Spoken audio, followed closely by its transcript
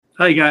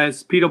Hi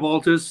guys, Peter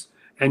Walters,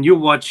 and you're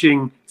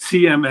watching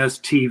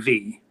CMS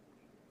TV.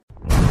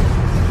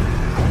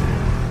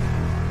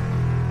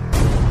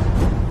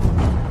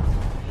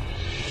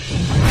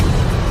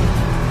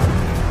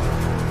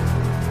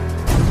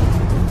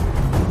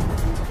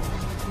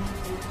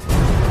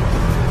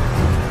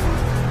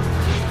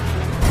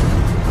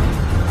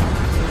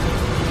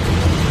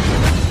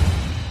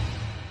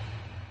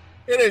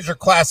 It is your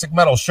Classic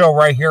Metal Show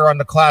right here on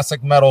the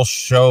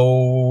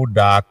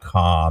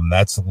ClassicMetalShow.com.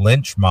 That's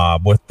Lynch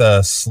Mob with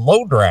the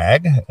Slow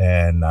Drag.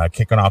 And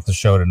kicking off the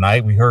show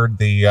tonight, we heard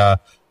the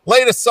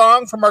latest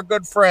song from our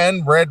good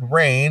friend Red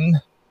Rain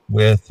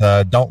with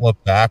Don't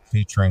Look Back,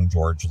 featuring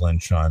George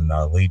Lynch on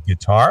lead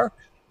guitar.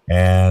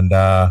 And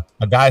a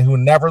guy who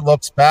never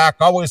looks back,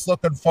 always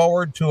looking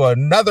forward to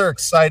another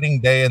exciting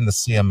day in the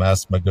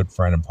CMS, my good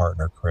friend and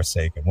partner, Chris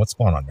Aiken. What's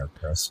going on there,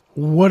 Chris?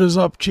 What is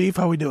up, Chief?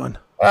 How we doing?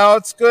 Well,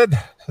 it's good.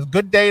 It's a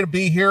good day to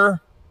be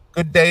here.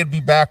 Good day to be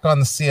back on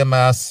the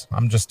CMS.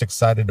 I'm just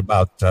excited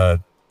about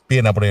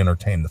being able to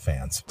entertain the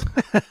fans.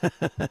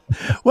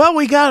 Well,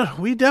 we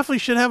definitely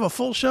should have a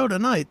full show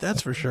tonight.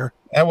 That's for sure.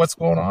 Yeah, what's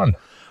going on?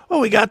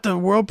 Well, we got the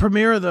world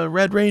premiere of the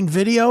Red Rain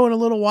video in a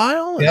little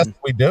while. Yes,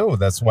 we do.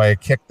 That's why I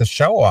kicked the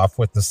show off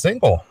with the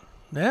single.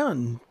 Yeah,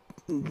 and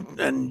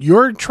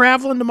you're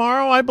traveling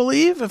tomorrow, I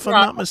believe, if I'm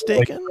not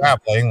mistaken.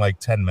 Traveling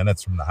like 10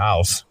 minutes from the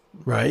house.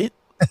 Right.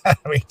 I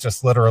mean,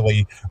 just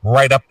literally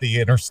right up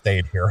the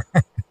interstate here.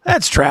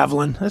 That's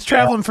traveling. That's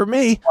traveling for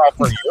me. Well,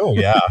 for you,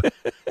 yeah.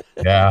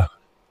 Yeah.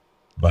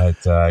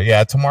 But,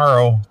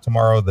 tomorrow,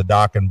 the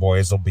Dockin'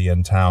 Boys will be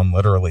in town,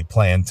 literally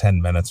playing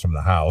 10 minutes from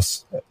the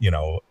house. You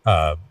know,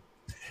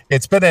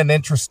 it's been an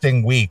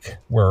interesting week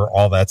where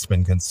all that's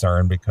been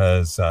concerned,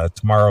 because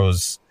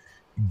tomorrow's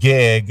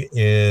gig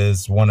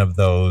is one of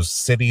those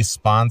city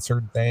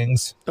sponsored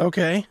things.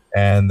 Okay.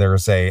 And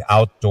there's a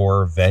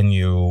outdoor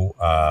venue,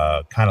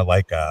 kind of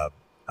like a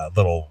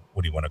little,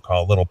 what do you want to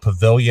call, a little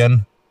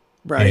pavilion,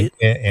 right?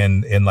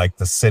 In like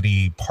the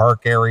city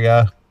park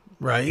area,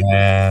 right?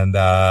 And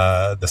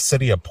the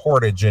city of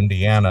Portage,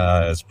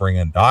 Indiana, is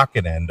bringing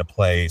Docket in to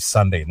play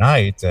Sunday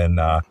night, and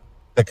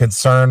the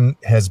concern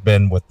has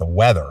been with the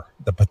weather,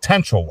 the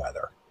potential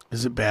weather.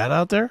 Is it bad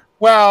out there?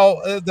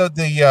 Well,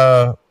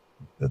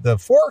 the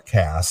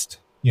forecast,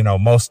 you know,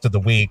 most of the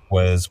week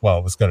was, well,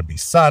 it was going to be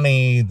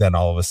sunny. Then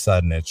all of a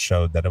sudden it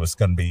showed that it was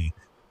going to be,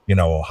 you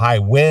know, high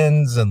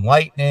winds and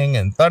lightning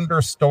and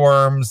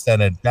thunderstorms.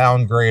 Then it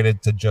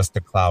downgraded to just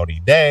a cloudy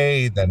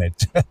day. Then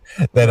it's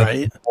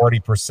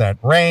 40%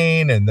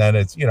 rain. And then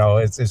it's, you know,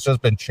 it's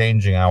just been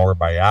changing hour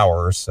by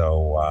hour.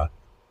 So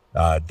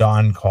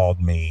Dawn called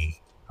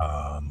me,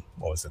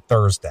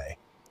 Thursday?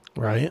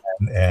 Right.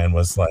 And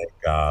was like,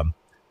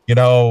 you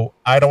know,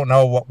 I don't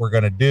know what we're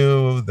going to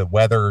do. The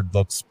weather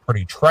looks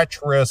pretty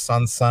treacherous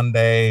on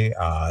Sunday.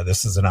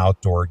 This is an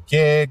outdoor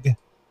gig.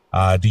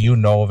 Do you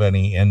know of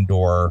any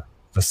indoor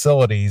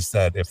facilities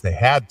that if they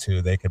had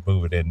to, they could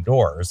move it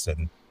indoors?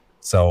 And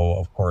so,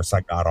 of course,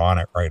 I got on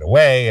it right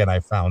away, and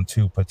I found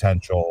two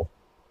potential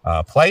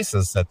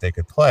places that they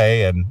could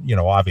play. And, you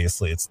know,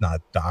 obviously it's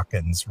not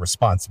Dawkins'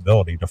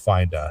 responsibility to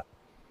find a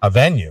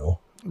venue.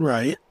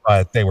 Right.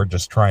 But they were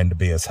just trying to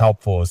be as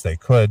helpful as they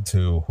could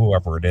to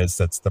whoever it is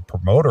that's the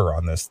promoter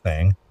on this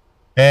thing.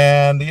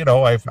 And, you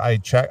know, I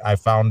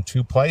found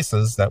two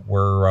places that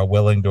were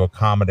willing to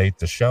accommodate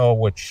the show,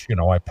 which, you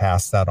know, I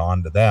passed that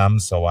on to them.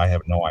 So I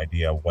have no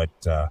idea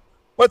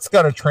what's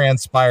going to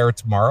transpire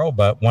tomorrow.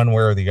 But one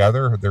way or the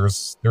other,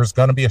 there's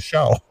going to be a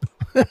show.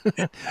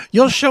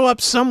 You'll show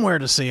up somewhere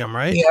to see them,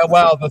 right? Yeah,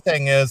 well, the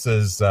thing is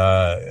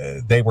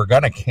they were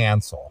going to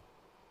cancel.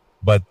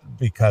 But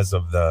because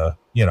of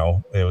you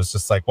know, it was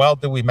just like, well,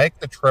 do we make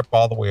the trip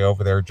all the way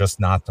over there just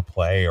not to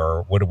play,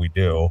 or what do we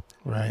do?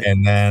 Right.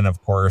 And then,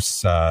 of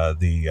course,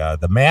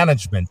 the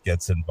management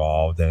gets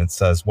involved, and it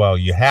says, well,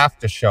 you have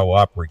to show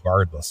up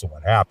regardless of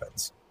what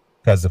happens,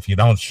 because if you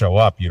don't show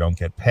up, you don't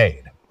get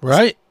paid.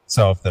 Right.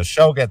 So if the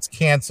show gets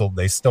canceled,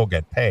 they still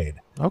get paid.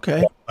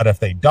 Okay. But if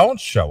they don't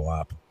show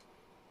up,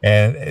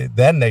 and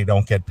then they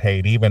don't get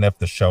paid, even if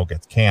the show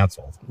gets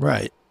canceled.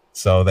 Right.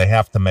 So they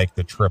have to make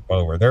the trip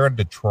over. They're in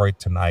Detroit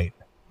tonight.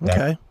 Okay.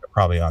 They're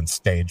probably on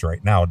stage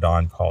right now.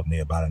 Don called me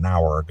about an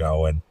hour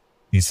ago, and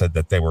he said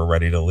that they were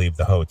ready to leave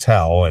the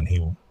hotel, and he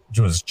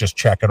was just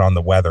checking on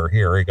the weather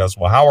here. He goes,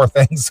 well, how are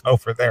things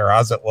over there?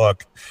 How's it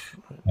look?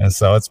 And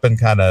so it's been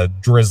kind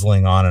of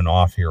drizzling on and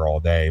off here all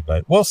day,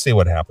 but we'll see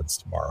what happens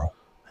tomorrow.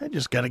 I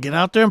just got to get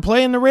out there and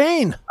play in the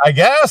rain. I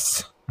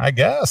guess.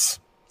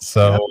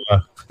 So,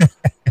 yep.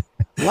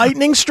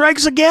 Lightning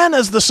strikes again,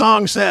 as the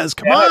song says.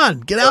 Come on,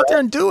 get out there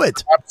and do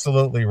it.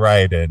 Absolutely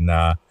right. And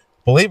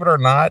believe it or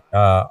not,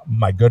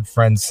 my good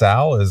friend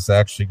Sal is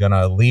actually going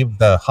to leave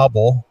the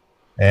Hubble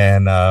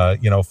and,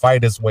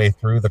 fight his way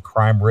through the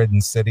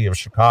crime-ridden city of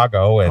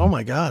Chicago. And, oh,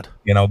 my God.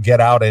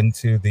 Get out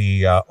into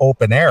the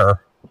open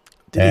air.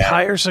 Did he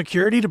hire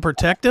security to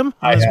protect him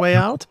on his way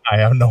out? I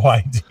have no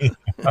idea.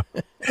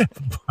 But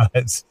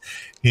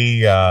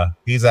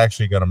he's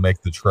actually going to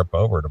make the trip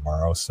over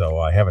tomorrow, so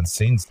I haven't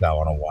seen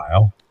Sal in a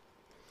while.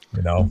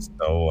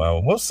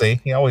 So we'll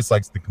see. He always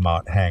likes to come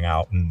out and hang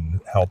out and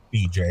help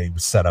BJ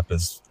set up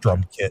his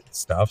drum kit and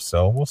stuff.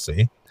 So we'll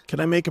see. Can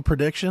I make a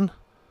prediction?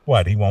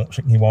 What, he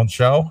won't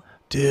show?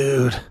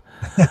 Dude,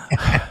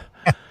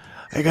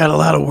 I got a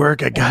lot of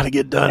work I got to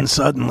get done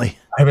suddenly.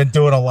 I've been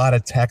doing a lot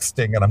of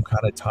texting and I'm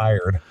kind of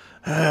tired.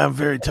 I'm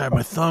very tired.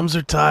 My thumbs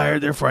are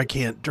tired. Therefore, I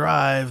can't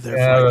drive.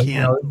 Therefore, I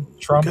can't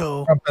Trump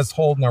is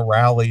holding a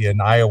rally in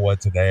Iowa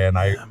today, and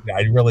I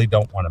really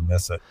don't want to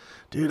miss it.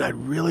 Dude, I'd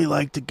really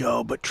like to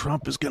go, but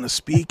Trump is going to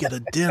speak at a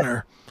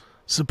dinner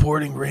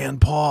supporting Rand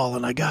Paul,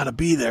 and I got to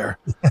be there.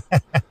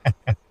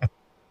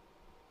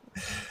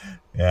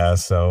 Yeah,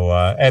 so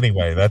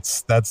anyway,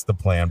 that's the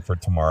plan for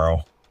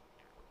tomorrow.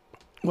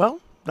 Well,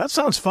 that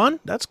sounds fun.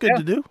 That's good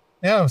to do.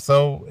 Yeah,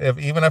 so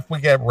even if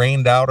we get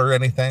rained out or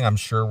anything, I'm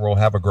sure we'll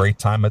have a great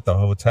time at the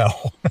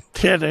hotel.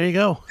 Yeah, there you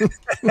go.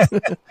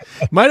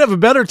 Might have a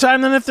better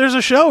time than if there's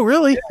a show,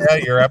 really. Yeah,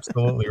 you're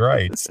absolutely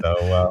right.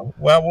 So,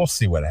 well, we'll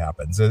see what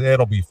happens.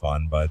 It'll be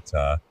fun, but,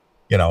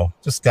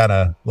 just kind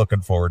of looking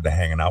forward to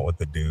hanging out with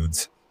the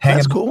dudes.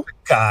 That's cool. With the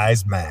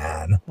guys,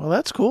 man. Well,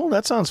 that's cool.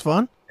 That sounds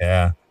fun.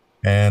 Yeah.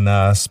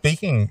 And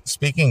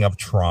speaking of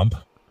Trump,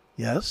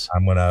 yes,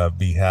 I'm going to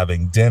be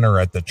having dinner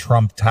at the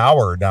Trump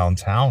Tower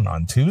downtown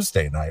on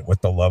Tuesday night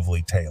with the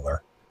lovely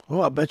Taylor.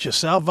 Oh, I bet you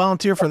Sal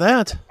volunteer for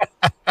that.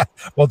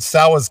 Well,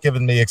 Sal was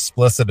giving me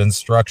explicit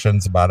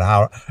instructions about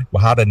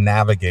how to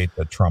navigate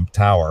the Trump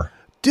Tower.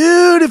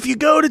 Dude, if you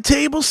go to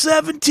table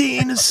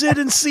 17 and sit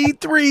in seat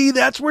 3,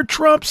 that's where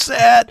Trump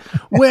sat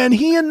when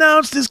he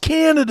announced his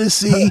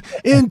candidacy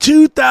in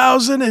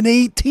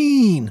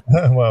 2018.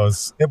 Well,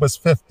 it was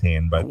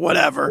 15, but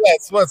whatever.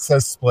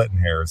 Let's splitting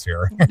hairs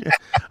here.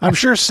 I'm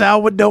sure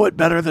Sal would know it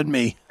better than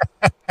me.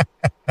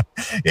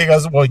 He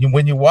goes, well,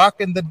 when you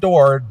walk in the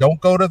door, don't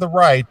go to the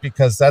right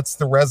because that's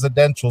the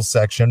residential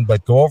section,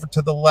 but go over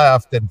to the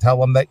left and tell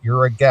them that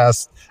you're a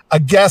guest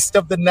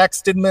of the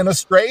next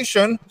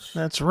administration.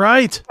 That's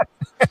right.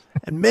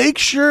 And make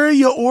sure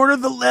you order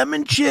the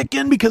lemon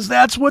chicken because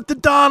that's what the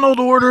Donald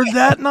ordered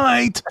that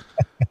night.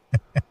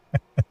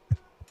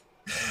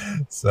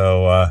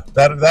 So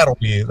that'll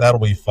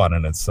be fun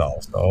in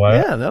itself. So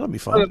yeah, that'll be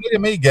fun. Look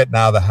at me getting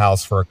out of the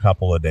house for a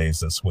couple of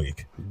days this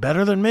week.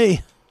 Better than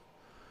me.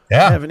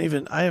 Yeah,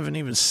 I haven't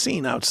even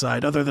seen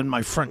outside other than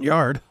my front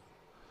yard.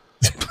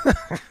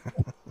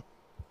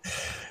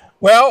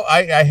 Well,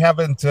 I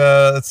haven't.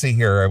 Let's see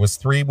here. It was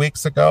 3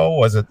 weeks ago.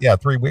 Was it? Yeah,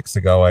 3 weeks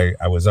ago.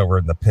 I was over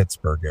in the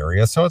Pittsburgh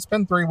area, so it's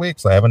been 3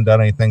 weeks. I haven't done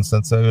anything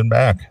since I've been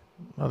back.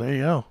 Oh, there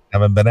you go.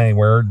 Haven't been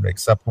anywhere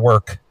except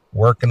work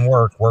and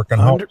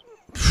home.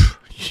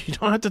 You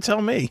don't have to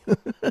tell me.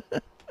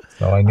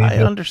 So I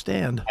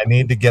understand. I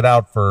need to get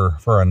out for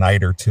a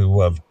night or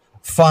two of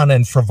fun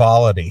and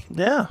frivolity.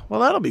 Yeah, well,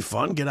 that'll be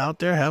fun. Get out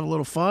there, have a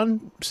little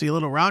fun, see a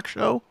little rock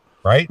show.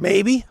 Right.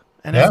 Maybe.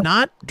 And if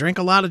not, drink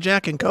a lot of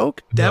Jack and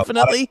Coke.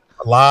 Definitely.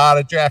 A lot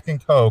of Jack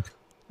and Coke.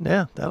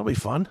 Yeah, that'll be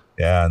fun.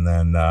 Yeah, and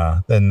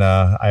then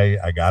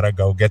I gotta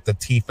go get the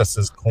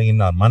teefuses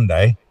cleaned on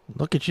Monday.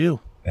 Look at you.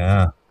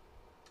 Yeah.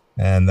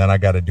 And then I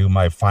got to do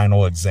my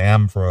final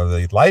exam for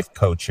the life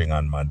coaching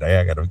on Monday.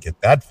 I got to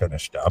get that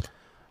finished up.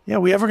 Yeah,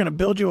 we ever going to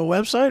build you a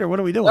website, or what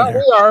are we doing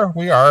here?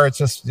 We are. It's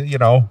just,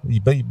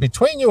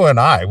 between you and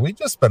I, we've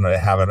just been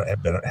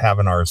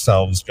having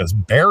ourselves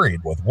just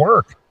buried with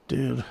work.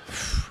 Dude,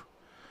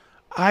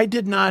 I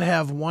did not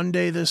have one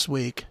day this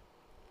week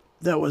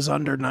that was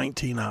under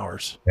 19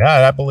 hours.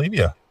 Yeah, I believe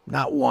you.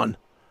 Not one.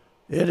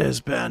 It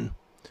has been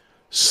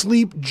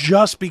sleep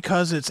just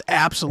because it's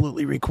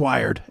absolutely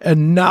required,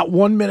 and not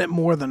 1 minute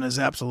more than is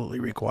absolutely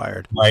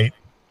required. Right.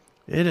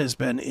 It has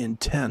been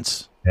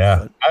intense.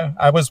 Yeah,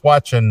 I was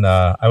watching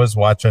the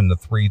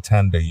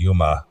 310 to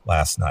Yuma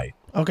last night.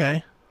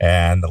 Okay.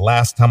 And the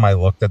last time I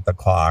looked at the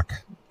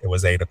clock, it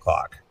was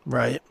 8:00.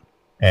 Right.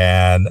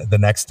 And the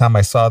next time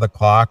I saw the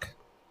clock,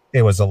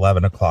 it was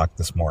 11:00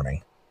 this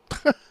morning.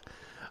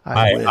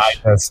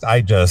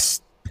 I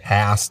just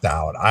passed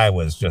out. I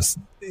was just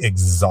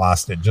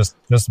exhausted,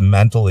 just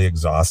mentally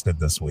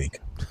exhausted this week.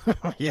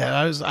 Yeah,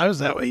 I was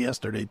that way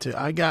yesterday too.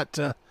 I got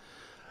to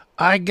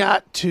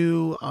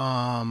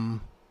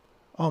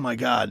oh my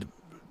God,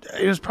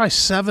 it was probably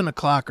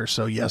 7:00 or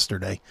so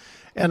yesterday,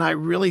 and I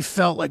really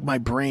felt like my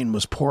brain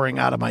was pouring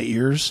out of my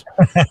ears.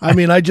 I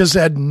mean, I just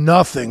had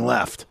nothing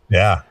left.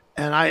 Yeah.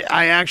 And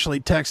I actually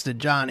texted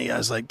Johnny. I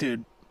was like,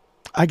 dude,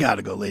 I got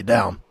to go lay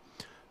down.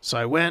 So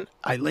I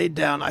laid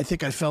down. I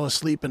think I fell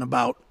asleep in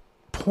about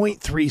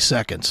 0.3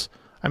 seconds.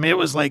 I mean, it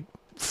was like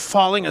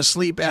falling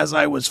asleep as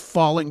I was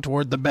falling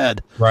toward the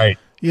bed. Right.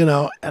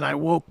 And I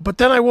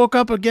woke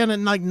up again at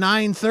like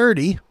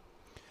 9:30.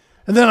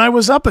 And then I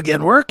was up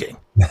again working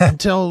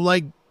until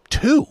like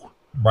 2.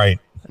 Right.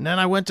 And then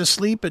I went to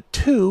sleep at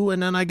 2,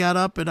 and then I got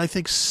up at I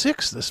think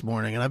 6 this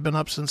morning, and I've been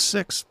up since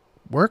 6,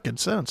 working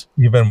since.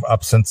 You've been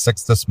up since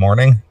 6 this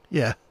morning?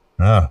 Yeah.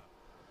 Oh.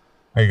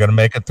 Are you going to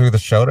make it through the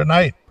show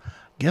tonight?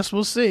 Guess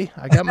we'll see.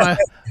 I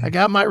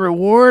got my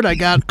reward. I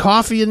got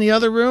coffee in the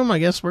other room. I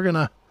guess we're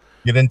gonna.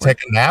 You didn't take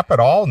a nap at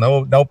all?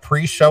 No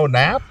pre-show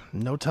nap?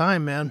 No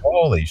time, man.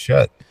 Holy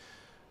shit.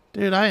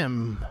 Dude, I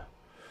am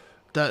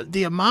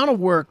the amount of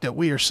work that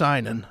we are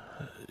signing.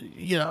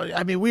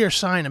 I mean, we are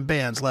signing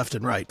bands left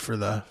and right for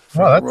the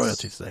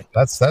royalties thing.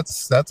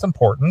 That's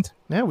important.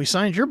 Yeah, we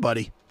signed your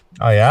buddy.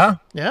 Oh yeah?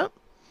 Yeah.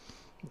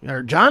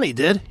 Or Johnny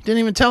did. He didn't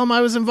even tell him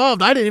I was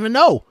involved. I didn't even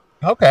know.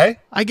 Okay.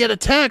 I get a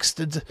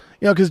text,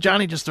 because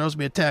Johnny just throws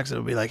me a text.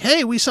 It'll be like,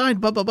 hey, we signed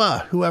blah, blah, blah,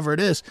 whoever it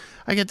is.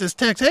 I get this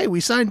text, hey,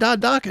 we signed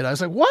Dodd Docket. I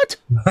was like, what?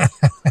 I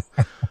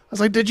was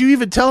like, did you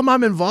even tell him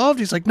I'm involved?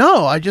 He's like,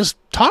 no, I just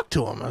talked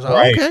to him. I was like,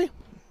 right. Okay.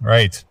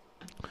 Right.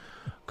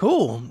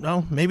 Cool.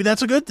 No, maybe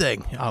that's a good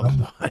thing.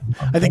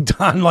 I think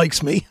Don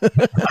likes me.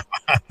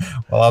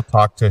 Well, I'll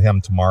talk to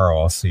him tomorrow.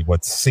 I'll see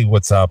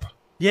what's up.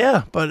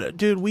 Yeah, but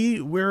dude,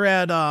 we're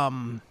at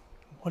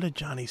what did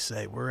Johnny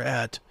say? We're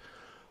at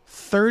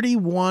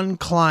 31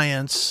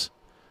 clients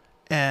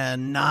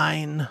and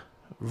 9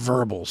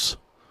 verbals.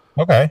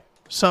 Okay.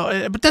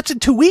 So, but that's in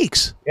 2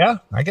 weeks. Yeah,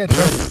 I get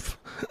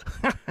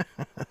you.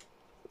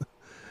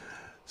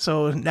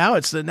 So now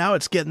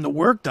it's getting the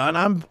work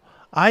done.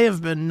 I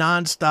have been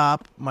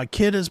nonstop. My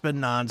kid has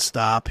been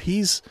nonstop.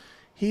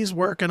 He's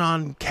working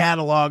on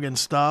cataloging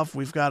stuff.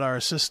 We've got our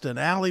assistant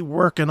Allie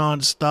working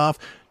on stuff.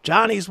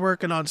 Johnny's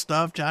working on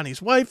stuff.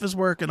 Johnny's wife is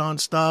working on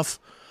stuff.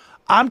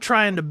 I'm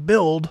trying to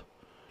build.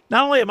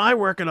 Not only am I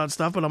working on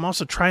stuff, but I'm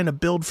also trying to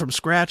build from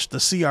scratch the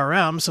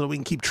CRM so that we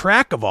can keep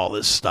track of all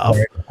this stuff.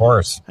 Right, of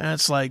course. And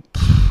it's like,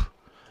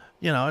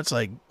 it's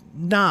like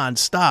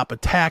nonstop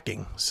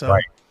attacking. So,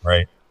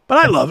 right.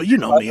 But I love it. You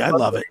know me. I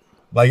love it.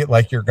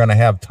 Like you're going to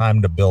have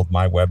time to build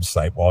my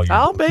website while you're...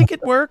 I'll make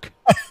it work.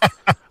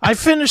 I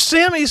finished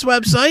Sammy's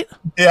website.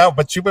 Yeah,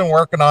 but you've been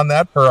working on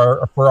that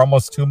for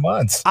almost 2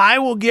 months. I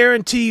will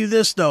guarantee you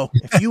this, though.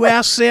 If you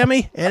ask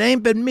Sammy, it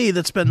ain't been me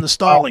that's been the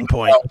stalling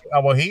point.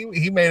 Well,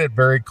 he made it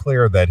very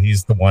clear that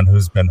he's the one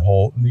who's been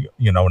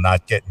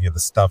not getting you the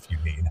stuff you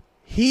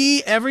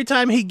need. Every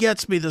time he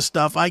gets me the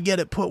stuff, I get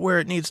it put where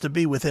it needs to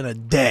be within a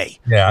day.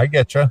 Yeah, I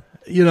get you.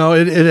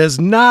 It has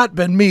not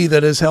been me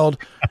that has held,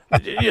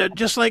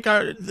 just like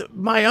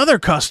my other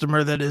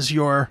customer that is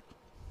your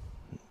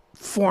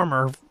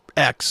former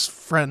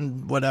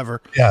ex-friend,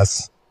 whatever.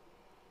 Yes.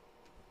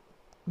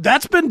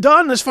 That's been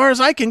done as far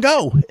as I can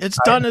go. It's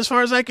done as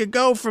far as I could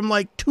go from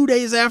like 2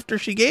 days after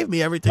she gave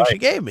me everything she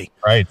gave me.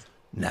 Right.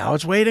 Now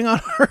it's waiting on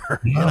her.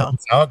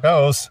 That's how it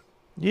goes.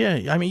 Yeah.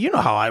 I mean, you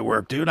know how I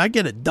work, dude. I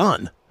get it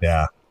done.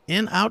 Yeah.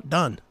 In, out,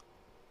 done.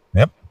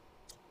 Yep.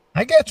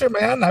 I get you,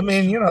 man. I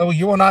mean,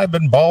 you and I have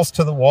been balls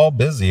to the wall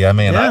busy. I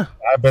mean, yeah.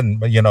 I've been,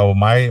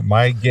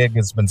 my gig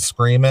has been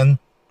screaming,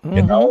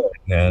 and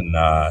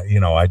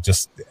I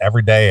just,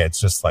 every day it's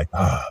just like,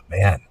 oh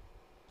man,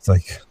 it's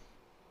like,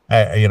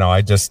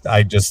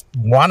 I just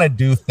want to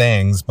do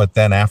things, but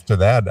then after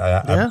that,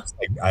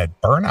 I had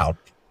burnout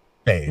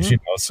phase,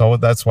 so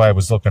that's why I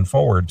was looking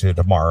forward to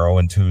tomorrow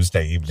and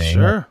Tuesday evening.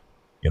 Sure.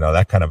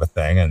 That kind of a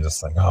thing. And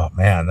just like, oh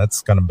man,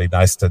 that's going to be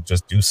nice to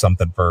just do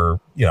something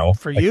for,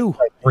 for you.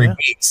 3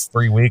 weeks.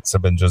 3 weeks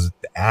I've been just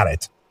at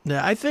it.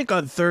 Yeah. I think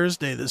on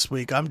Thursday this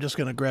week, I'm just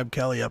going to grab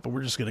Kelly up and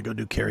we're just going to go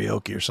do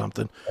karaoke or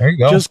something. There you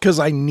go. Just because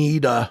I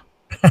need a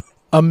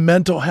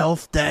mental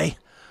health day.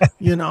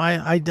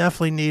 I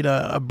definitely need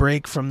a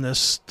break from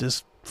this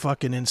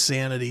fucking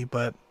insanity.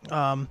 But,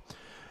 I'll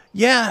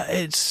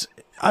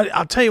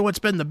tell you what's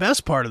been the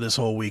best part of this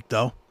whole week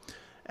though.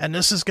 And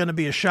this is going to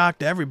be a shock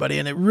to everybody,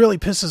 and it really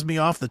pisses me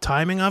off the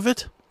timing of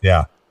it.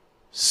 Yeah.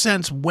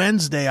 Since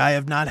Wednesday, I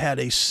have not had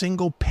a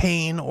single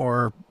pain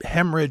or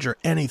hemorrhage or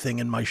anything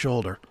in my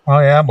shoulder. Oh,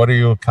 yeah? What do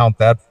you account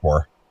that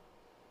for?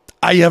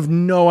 I have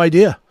no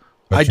idea.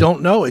 I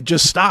don't know. It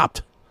just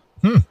stopped.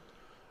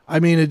 I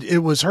mean,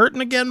 it was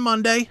hurting again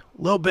Monday,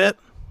 a little bit.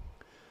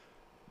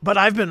 But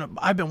I've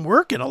been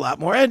working a lot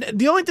more. And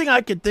the only thing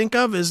I could think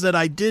of is that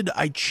I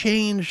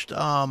changed...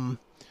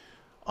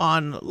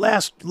 on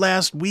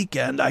last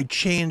weekend, I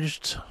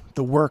changed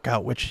the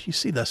workout, which you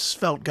see the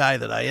svelte guy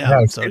that I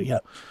am.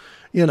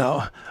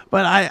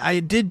 But I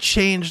did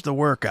change the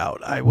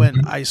workout.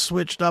 I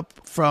switched up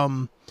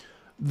from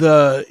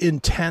the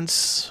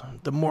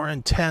more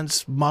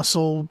intense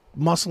muscle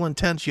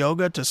intense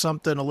yoga to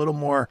something a little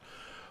more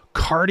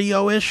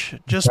cardio-ish,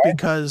 just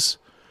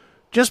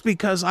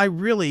because I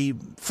really,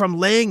 from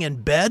laying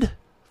in bed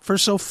for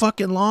so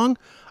fucking long,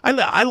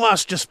 I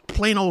lost just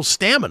plain old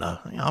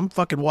stamina. I'm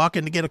fucking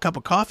walking to get a cup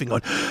of coffee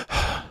going,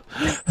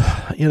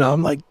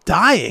 I'm like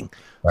dying.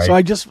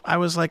 Right. So I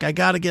was like, I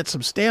got to get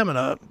some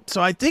stamina.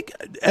 So I think,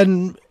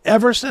 and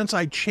ever since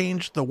I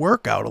changed the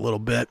workout a little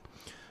bit,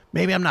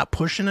 maybe I'm not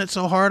pushing it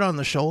so hard on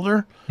the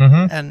shoulder.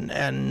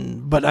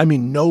 But I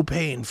mean, no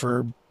pain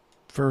for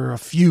a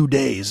few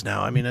days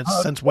now. I mean,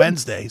 it's since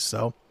Wednesday.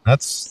 So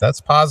that's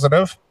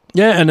positive.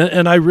 Yeah.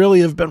 And I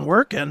really have been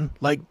working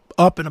like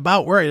up and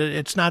about where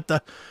it's not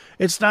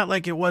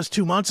like it was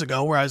 2 months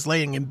ago where I was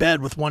laying in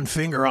bed with one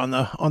finger on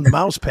the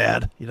mouse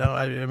pad.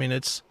 I mean,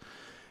 it's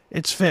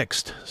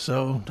fixed.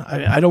 So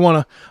I don't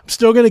want to, I'm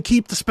still going to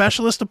keep the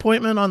specialist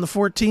appointment on the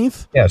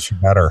 14th. Yes, you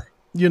better.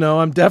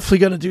 I'm definitely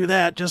going to do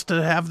that just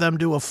to have them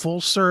do a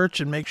full search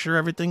and make sure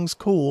everything's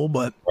cool.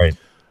 But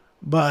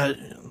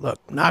look,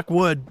 knock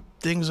wood,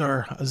 things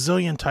are a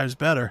zillion times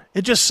better.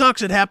 It just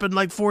sucks. It happened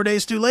like 4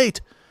 days too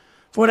late.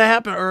 If it would have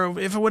happened, or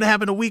if it would have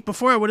happened a week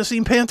before, I would have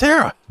seen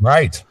Pantera.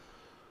 Right.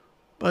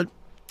 But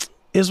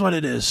is what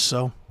it is.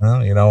 So,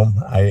 well, you know,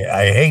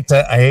 I hate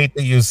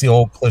to use the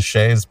old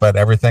cliches, but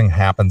everything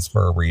happens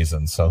for a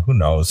reason. So who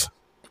knows?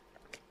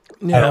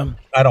 yeah,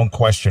 I don't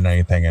question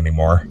anything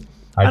anymore.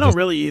 I don't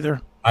really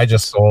either. I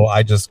just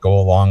go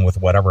along with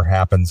whatever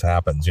happens,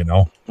 you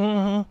know?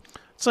 Mm-hmm.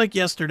 It's like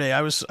yesterday.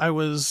 I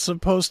was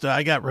supposed to.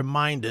 I got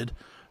reminded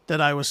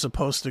that I was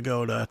supposed to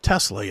go to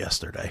Tesla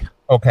yesterday.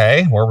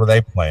 Okay, where were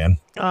they playing?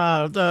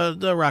 The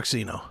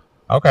Roxino.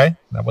 Okay,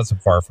 that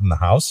wasn't far from the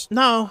house.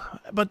 No,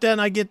 but then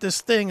I get this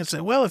thing and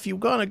say, well, if you're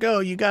gonna go,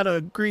 you got to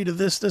agree to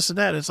this, and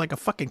that. It's like a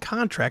fucking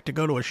contract to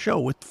go to a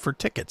show for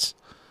tickets.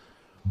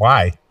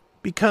 Why?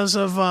 Because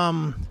of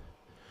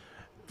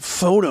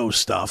photo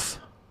stuff.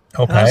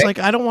 Okay. And I was like,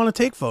 I don't want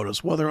to take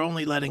photos. Well, they're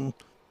only letting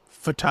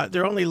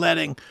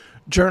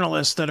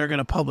journalists that are going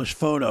to publish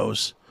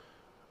photos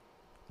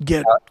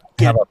get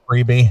have a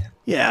freebie.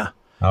 Yeah.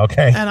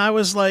 Okay. And I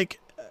was like,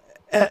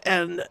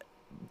 and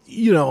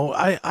you know,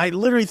 I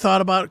literally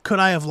thought about, could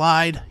I have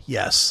lied?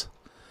 Yes.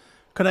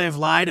 Could I have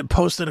lied and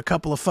posted a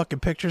couple of fucking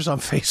pictures on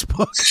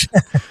Facebook?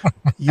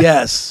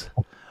 Yes.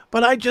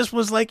 But I just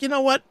was like, you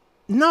know what?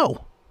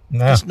 No.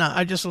 Yeah. It's not.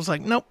 I just was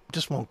like, nope,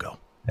 just won't go.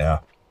 Yeah.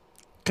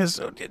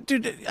 Because,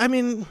 dude, I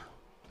mean,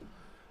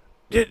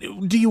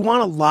 do you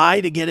want to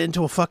lie to get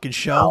into a fucking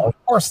show? No,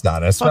 of course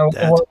not.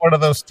 What do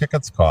those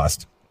tickets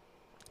cost?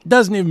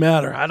 Doesn't even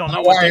matter. I don't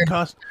know what they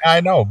cost. I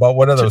know, but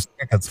what do those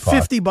tickets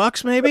cost?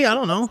 $50 maybe? I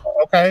don't know.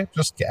 Okay,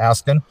 just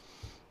asking.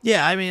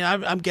 Yeah, I mean,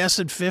 I'm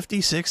guessing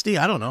 50, 60.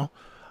 I don't know.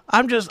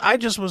 I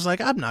just was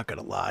like, I'm not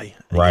gonna lie.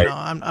 Right. You know,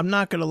 I'm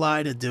not gonna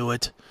lie to do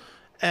it.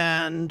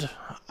 And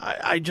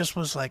I just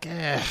was like,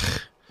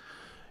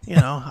 you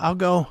know, I'll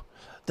go.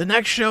 The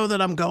next show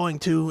that I'm going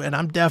to, and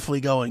I'm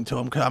definitely going to,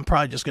 I'm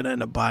probably just going to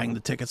end up buying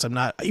the tickets. I'm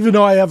not, even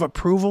though I have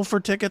approval for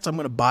tickets, I'm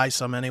going to buy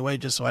some anyway,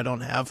 just so I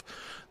don't have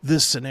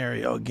this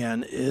scenario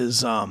again,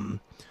 is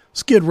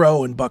Skid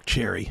Row and Buck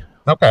Cherry.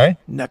 Okay.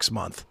 Next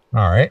month.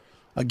 All right.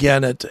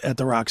 Again at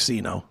the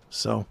Roxino.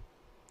 So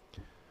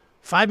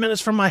 5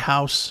 minutes from my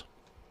house.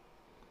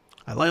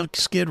 I like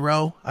Skid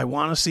Row. I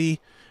want to see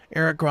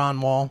Eric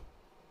Gronwall.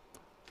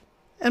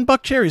 And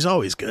Buck Cherry's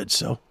always good,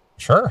 so.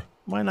 Sure.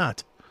 Why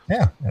not?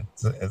 Yeah,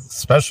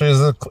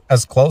 especially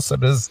as close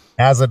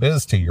as it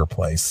is to your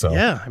place. So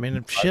yeah, I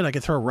mean, shit, I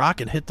could throw a rock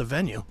and hit the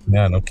venue.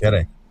 Yeah, no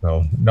kidding.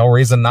 So no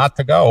reason not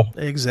to go.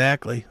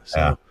 Exactly. So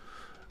yeah.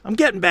 I'm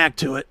getting back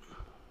to it.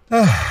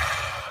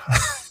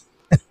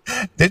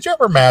 Did you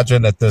ever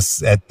imagine at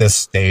this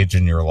stage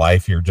in your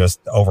life you're just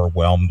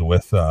overwhelmed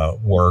with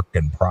work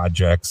and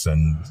projects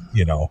and,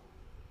 you know,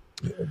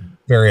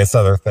 various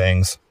other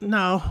things?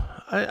 No,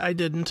 I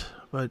didn't,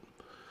 but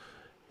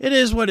it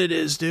is what it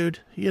is, dude.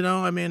 You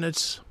know, I mean,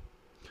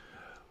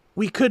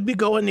 we could be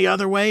going the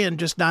other way and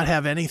just not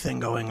have anything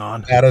going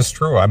on. That is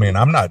true. I mean,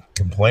 I'm not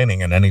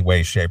complaining in any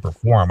way, shape, or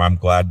form. I'm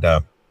glad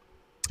to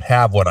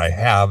have what I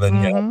have.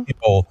 And, you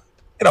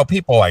know,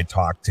 people I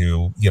talk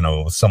to, you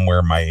know,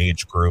 somewhere in my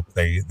age group,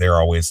 they're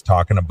always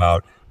talking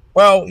about,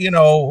 well, you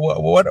know,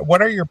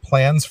 what are your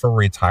plans for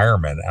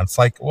retirement? And it's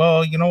like,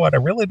 well, you know what? I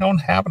really don't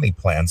have any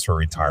plans for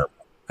retirement.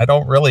 I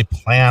don't really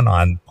plan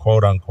on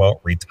quote unquote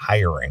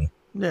retiring.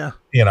 Yeah.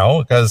 You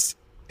know, because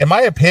in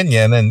my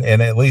opinion, and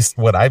at least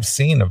what I've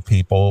seen of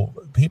people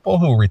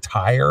who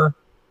retire,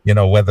 you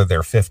know, whether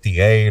they're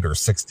 58 or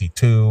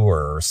 62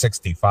 or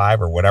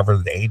 65 or whatever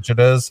the age it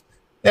is,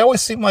 they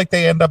always seem like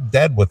they end up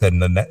dead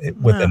within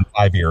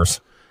 5 years.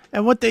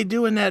 And what they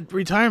do in that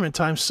retirement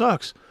time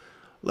sucks.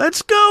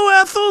 Let's go,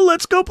 Ethel.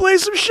 Let's go play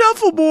some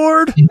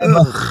shuffleboard.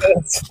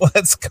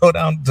 Let's go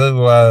down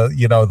to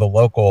you know, the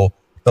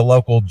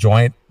local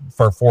joint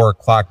for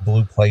 4:00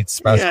 blue plate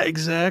special. Yeah,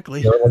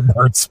 exactly. Early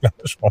bird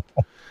special.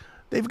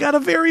 They've got a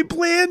very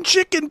bland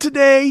chicken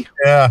today.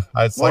 Yeah,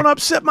 won't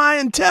upset my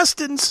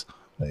intestines.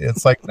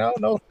 It's like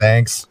no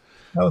thanks,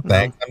 no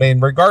thanks. I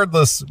mean,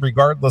 regardless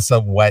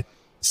of what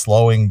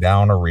slowing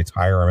down or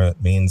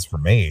retirement means for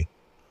me,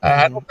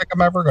 I don't think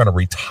I'm ever going to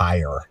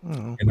retire.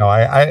 You know,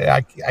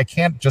 I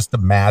can't just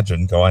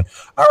imagine going,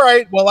 all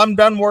right, well, I'm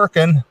done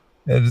working.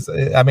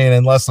 I mean,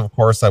 unless of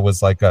course I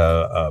was like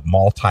a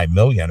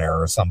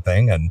multi-millionaire or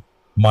something and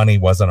money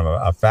wasn't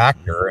a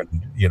factor,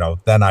 and you know,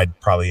 then I'd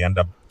probably end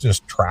up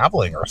just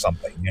traveling or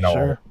something, you know,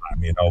 all the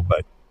time, you know.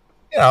 But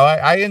you know,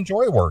 I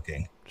enjoy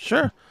working.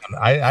 Sure.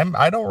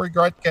 I don't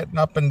regret getting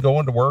up and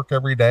going to work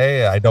every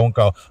day. I don't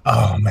go,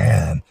 oh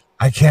man,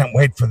 I can't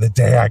wait for the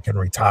day I can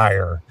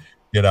retire.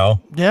 You know?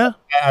 Yeah.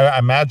 I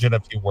imagine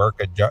if you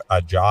work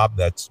a job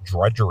that's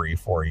drudgery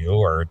for you,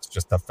 or it's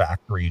just a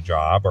factory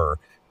job, or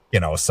you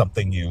know,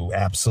 something you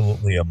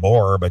absolutely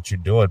abhor, but you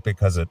do it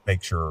because it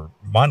makes your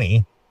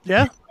money.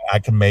 Yeah. I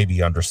can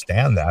maybe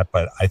understand that,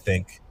 but I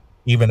think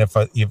even if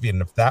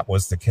that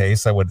was the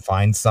case, I would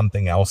find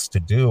something else to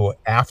do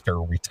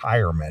after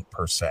retirement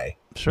per se.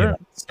 Sure. You know,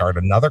 start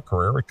another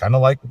career, kind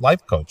of like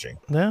life coaching.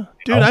 Yeah.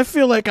 Dude, I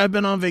feel like I've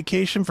been on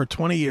vacation for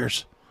 20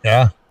 years.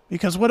 Yeah.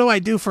 Because what do I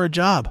do for a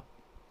job?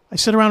 I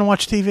sit around and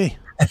watch TV.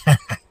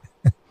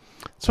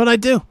 That's what I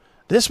do.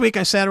 This week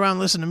I sat around and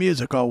listened to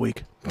music all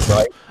week.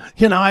 Right.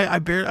 You know, I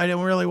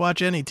didn't really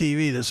watch any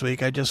TV this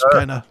week. I just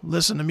kind of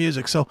listened to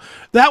music. So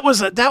that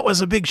was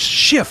a big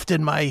shift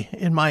in my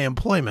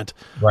employment.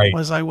 Right.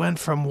 Was I went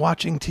from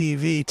watching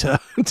TV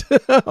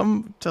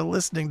to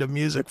listening to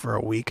music for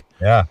a week.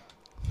 Yeah.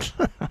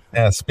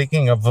 Yeah.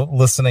 Speaking of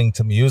listening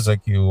to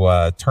music,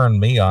 you turned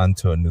me on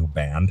to a new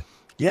band.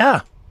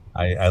 Yeah.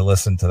 I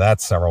listened to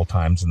that several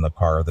times in the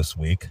car this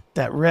week.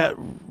 That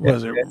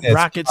was it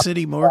Rocket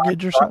City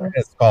Mortgage or something?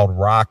 It's called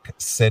Rock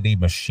City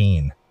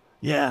Machine.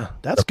 Yeah,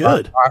 that's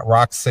good.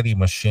 Rock City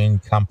Machine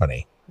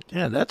Company.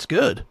 Yeah, that's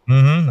good.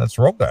 Mm-hmm. That's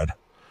real good.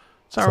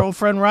 It's our old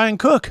friend Ryan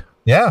Cook.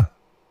 Yeah.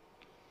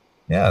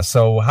 Yeah.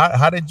 So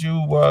how did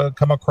you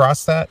come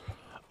across that?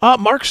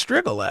 Mark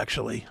Striggle,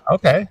 actually.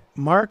 Okay.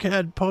 Mark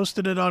had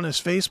posted it on his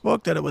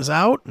Facebook that it was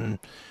out, and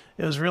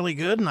it was really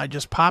good, and I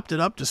just popped it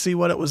up to see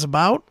what it was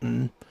about,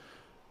 and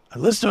I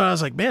listened to it, and I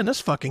was like, man,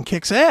 this fucking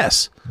kicks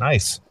ass.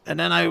 Nice. And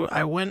then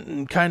I went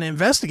and kind of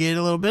investigated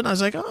a little bit, and I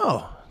was like,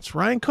 oh, it's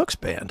Ryan Cook's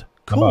band.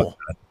 How Cool. about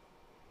that?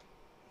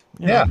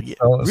 Yeah,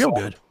 real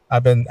good.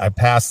 I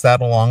passed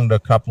that along to a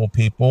couple of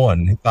people,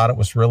 and he thought it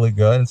was really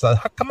good. And so,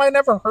 how come I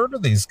never heard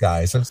of these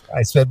guys?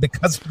 I said,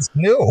 because it's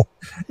new.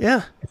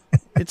 Yeah,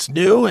 it's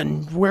new,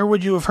 and where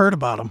would you have heard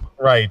about them?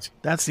 Right.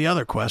 That's the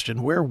other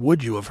question. Where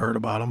would you have heard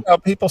about them?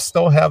 People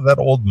still have that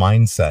old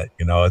mindset.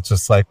 It's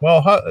just like,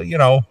 well,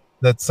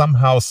 that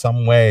somehow,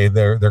 some way,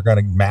 they're going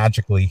to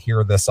magically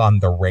hear this on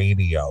the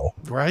radio.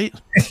 Right.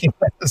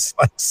 It's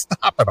like,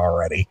 stop it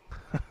already.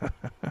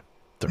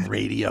 The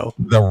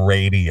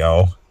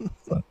radio.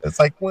 It's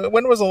like,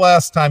 when was the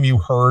last time you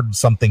heard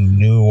something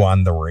new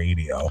on the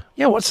radio?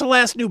 Yeah, what's the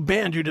last new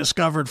band you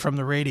discovered from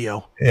the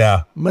radio?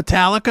 Yeah.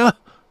 Metallica?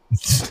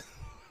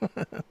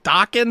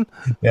 Dokken?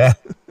 Yeah.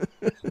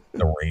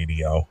 The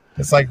radio.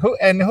 It's like,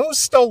 who's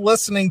still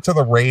listening to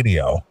the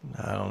radio?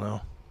 I don't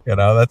know.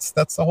 That's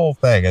the whole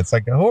thing. It's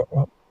like,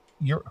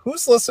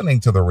 who's listening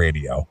to the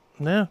radio?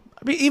 Yeah.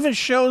 I mean, even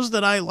shows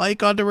that I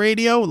like on the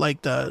radio,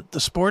 like the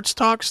sports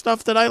talk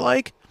stuff that I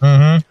like,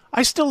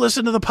 I still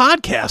listen to the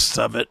podcasts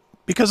of it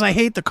because I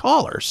hate the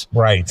callers.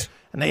 Right.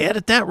 And they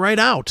edit that right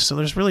out. So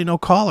there's really no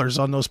callers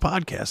on those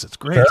podcasts. It's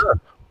great.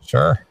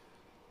 Sure.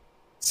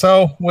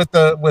 So with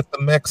the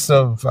mix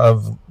of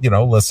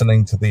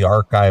listening to the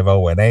archive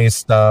O&A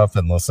stuff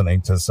and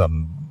listening to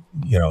some,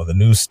 the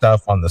new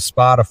stuff on the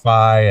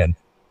Spotify, and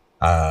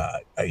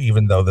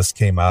even though this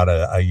came out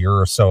a year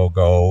or so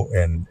ago,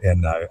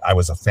 and I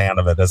was a fan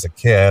of it as a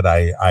kid,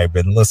 I've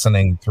been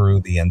listening through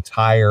the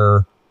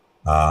entire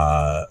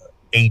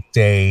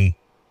 8-day,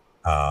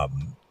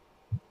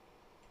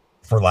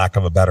 for lack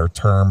of a better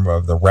term,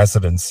 of the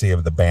residency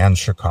of the band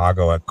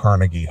Chicago at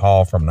Carnegie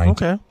Hall from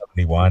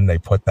 1971. They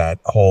put that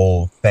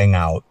whole thing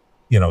out,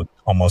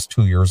 almost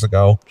 2 years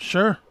ago.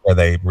 Sure. Where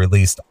they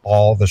released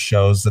all the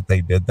shows that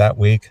they did that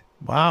week.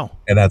 Wow.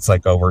 And that's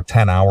like over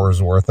 10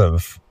 hours worth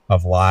of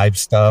live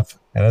stuff.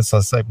 And it's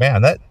just like,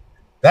 man,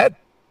 that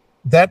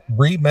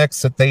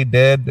remix that they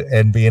did,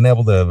 and being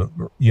able to,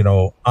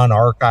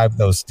 unarchive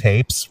those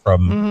tapes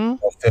from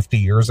 50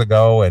 years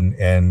ago and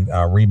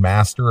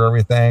remaster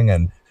everything.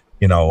 And,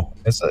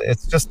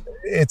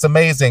 it's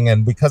amazing.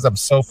 And because I'm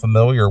so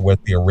familiar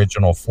with the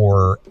original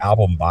 4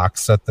 album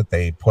box set that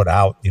they put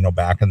out,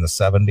 back in the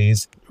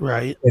 70s,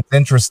 right? It's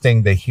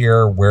interesting to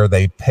hear where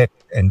they pick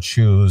and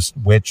choose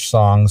which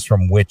songs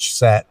from which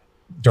set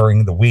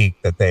during the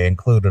week that they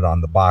included on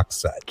the box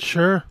set.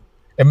 Sure.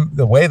 And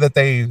the way that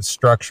they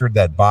structured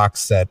that box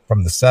set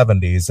from the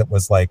 70s, it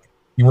was like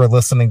you were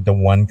listening to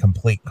one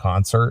complete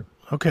concert.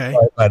 Okay.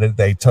 But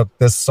they took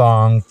this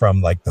song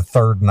from like the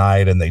third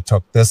night, and they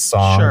took this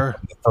song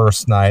from the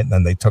first night, and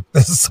then they took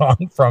this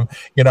song from,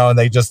 and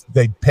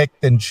they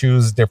picked and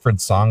choose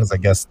different songs, I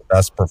guess the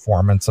best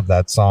performance of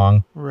that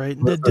song. Right.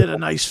 And they did a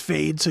nice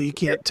fade so you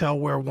can't tell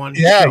where one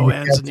show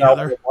ends and the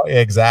other.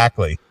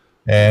 Exactly.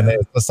 And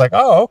it's just like,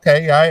 oh,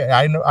 okay,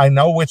 I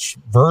know which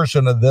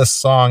version of this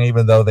song,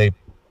 even though they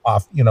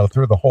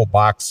through the whole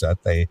box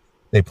set, they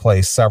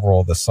play several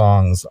of the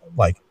songs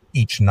like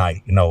each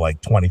night,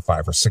 like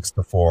 25 or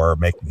 64,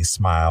 Make Me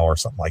Smile or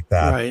something like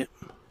that. Right.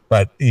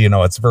 But,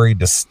 it's very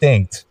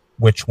distinct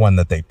which one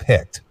that they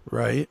picked.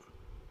 Right.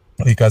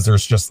 Because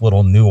there's just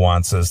little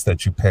nuances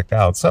that you pick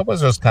out. So it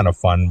was just kind of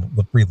fun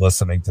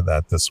re-listening to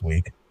that this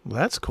week. Well,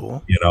 that's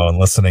cool. And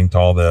listening to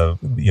all the,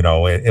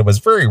 it was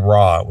very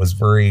raw. It was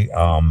very,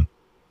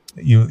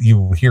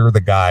 you hear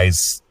the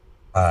guys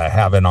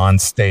having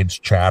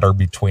on-stage chatter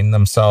between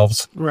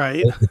themselves.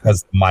 Right.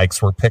 Because the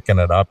mics were picking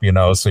it up,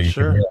 so you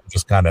can hear them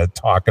just kind of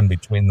talking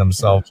between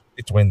themselves,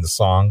 between the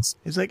songs.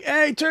 He's like,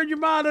 hey, turn your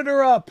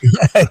monitor up.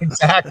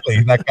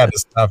 Exactly. That kind of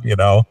stuff,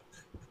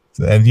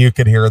 And you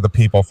could hear the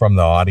people from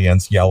the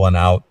audience yelling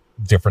out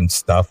different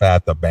stuff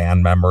at the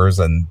band members,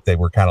 and they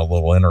were kind of a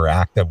little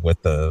interactive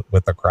with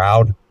the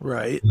crowd.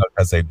 Right.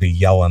 Because they'd be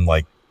yelling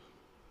like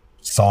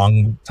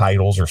song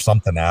titles or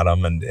something at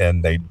them,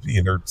 and they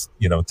either,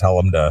 tell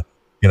them to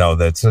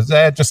that says,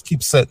 just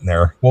keep sitting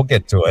there. We'll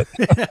get to it.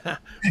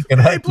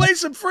 Hey, play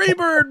some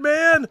Freebird,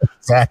 man.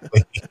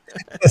 Exactly.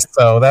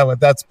 So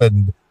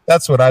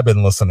that's what I've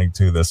been listening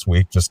to this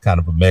week. Just kind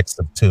of a mix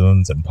of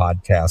tunes and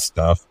podcast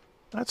stuff.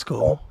 That's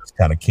cool. Just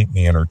kind of keep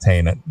me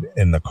entertained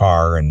in the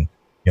car and,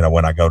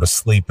 when I go to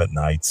sleep at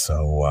night.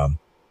 So,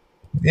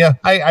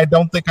 I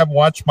don't think I've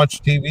watched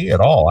much TV at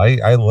all.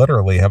 I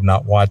literally have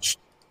not watched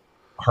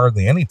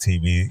hardly any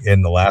TV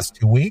in the last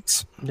 2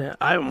 weeks. Yeah,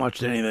 I haven't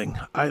watched anything.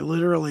 I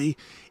literally,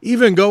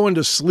 even going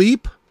to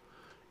sleep,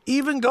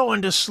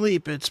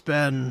 it's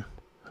been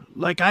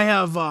like I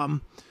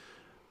have,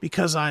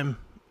 because I'm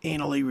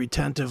anally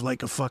retentive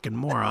like a fucking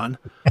moron,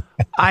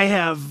 I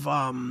have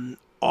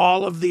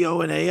all of the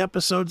O&A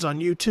episodes on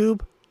YouTube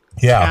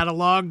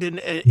cataloged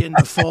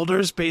into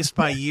folders based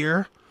by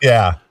year.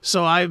 Yeah.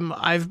 So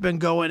I've been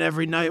going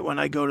every night when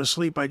I go to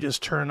sleep. I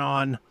just turn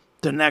on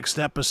the next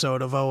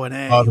episode of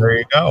O&A. Oh, there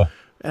you go.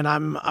 And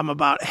I'm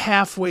about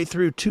halfway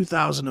through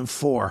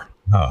 2004.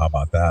 Oh, how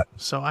about that?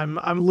 So I'm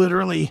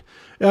literally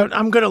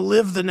I'm going to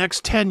live the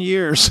next 10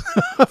 years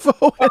of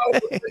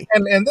O&A.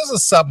 And this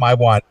is something I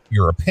want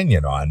your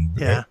opinion on.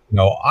 Yeah.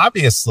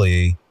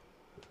 Obviously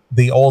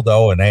the old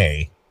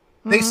O&A,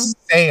 they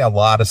say a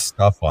lot of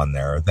stuff on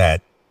there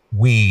that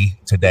we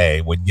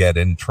today would get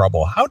in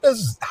trouble. Are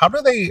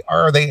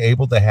they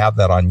able to have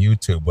that on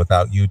YouTube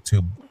without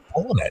YouTube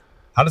pulling it?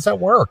 How does that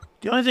work?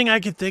 The only thing I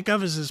could think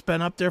of is it's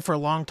been up there for a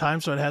long time,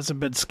 so it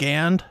hasn't been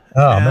scanned.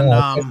 Oh,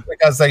 man,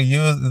 because they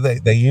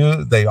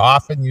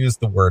often use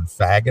the word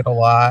faggot a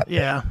lot.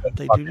 Yeah,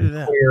 they do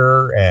that.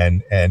 Queer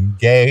and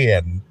gay,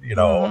 and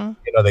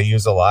they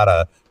use a lot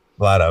of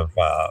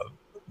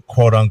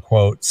quote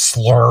unquote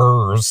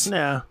slurs.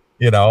 Yeah.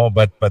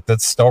 But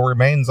that still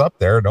remains up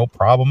there, no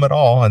problem at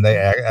all. And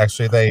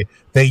they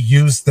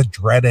use the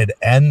dreaded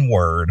N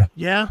word.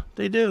 Yeah,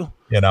 they do.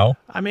 I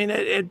mean,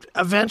 it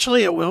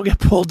eventually it will get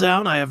pulled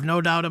down. I have no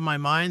doubt in my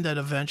mind that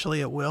eventually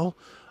it will.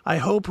 I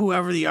hope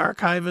whoever the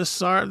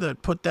archivists are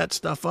that put that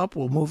stuff up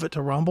will move it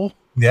to Rumble.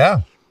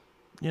 Yeah.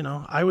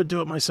 I would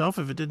do it myself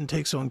if it didn't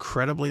take so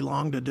incredibly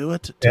long to do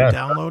it, to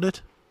download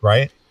it.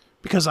 Right.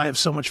 Because I have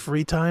so much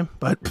free time.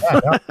 But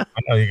I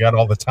know you got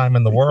all the time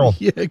in the world.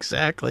 Yeah,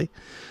 exactly.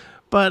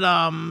 But,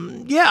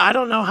 I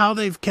don't know how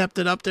they've kept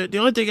it up there. The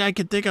only thing I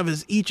can think of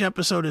is each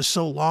episode is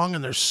so long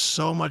and there's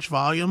so much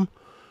volume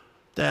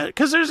that,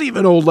 because there's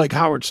even old, like,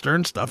 Howard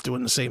Stern stuff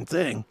doing the same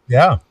thing.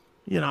 Yeah.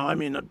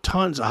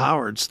 Tons of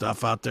Howard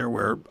stuff out there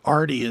where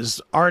Artie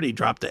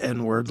dropped the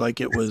N-word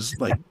like it was,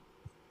 like,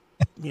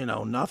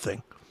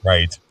 nothing.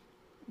 Right.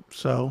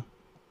 So,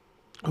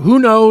 who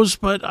knows?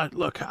 But,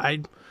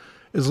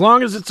 as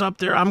long as it's up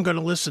there, I'm going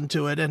to listen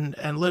to it.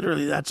 And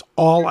literally, that's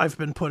all I've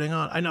been putting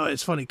on. I know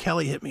it's funny.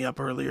 Kelly hit me up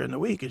earlier in the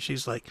week, and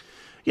she's like,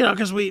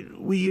 because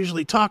we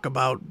usually talk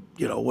about,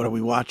 what are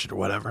we watching or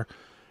whatever.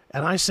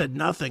 And I said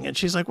nothing. And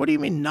she's like, what do you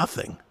mean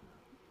nothing?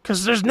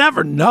 Because there's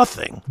never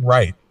nothing.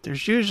 Right.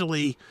 There's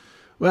usually,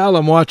 well,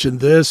 I'm watching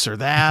this or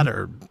that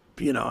or,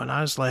 and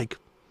I was like,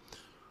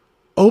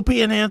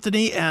 Opie and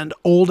Anthony and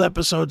old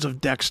episodes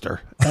of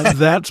Dexter. And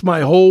that's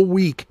my whole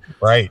week.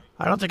 Right.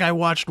 I don't think I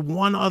watched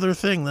one other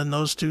thing than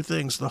those two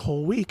things the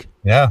whole week.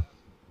 Yeah.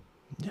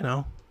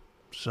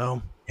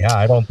 So. Yeah,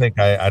 I think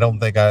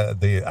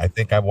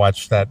I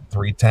watched that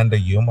 310 to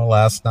Yuma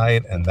last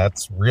night, and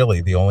that's really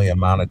the only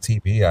amount of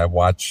TV I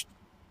watched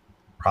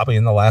probably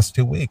in the last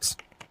 2 weeks.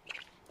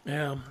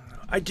 Yeah.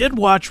 I did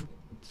watch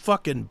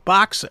fucking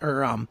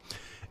MMA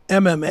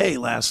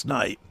last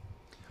night.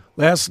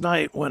 Last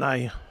night when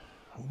I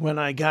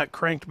got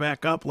cranked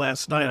back up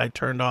last night, I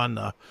turned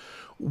on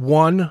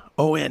one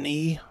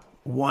ONE,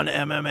 one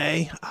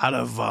MMA out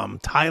of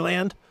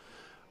Thailand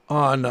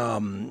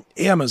on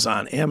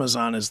Amazon.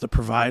 Amazon is the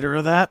provider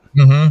of that.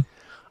 Mm-hmm.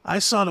 I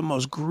saw the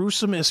most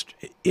gruesomest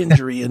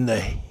injury in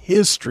the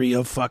history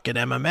of fucking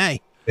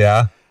MMA.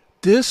 Yeah.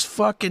 This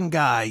fucking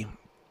guy,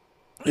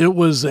 it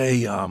was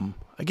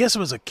I guess it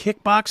was a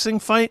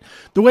kickboxing fight.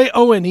 The way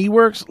O&E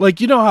works,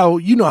 like you know how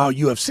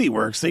UFC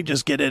works. They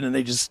just get in and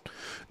they just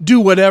do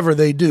whatever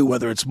they do,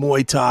 whether it's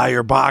Muay Thai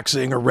or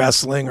boxing or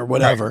wrestling or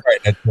whatever.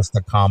 Right. It's just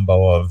a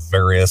combo of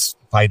various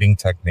fighting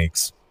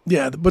techniques.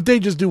 Yeah, but they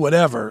just do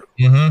whatever.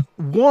 Mm-hmm.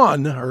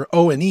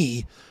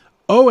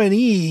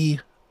 O&E,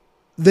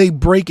 they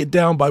break it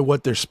down by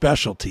what their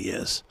specialty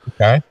is.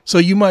 Okay. So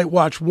you might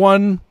watch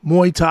one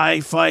Muay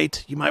Thai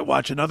fight, you might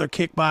watch another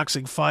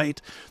kickboxing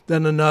fight,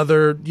 then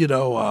another,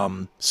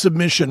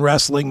 submission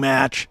wrestling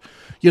match.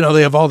 They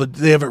have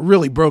it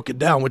really broken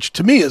down, which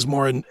to me is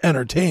more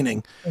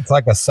entertaining. It's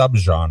like a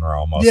subgenre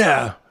almost.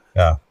 Yeah.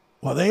 Yeah.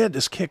 Well, they had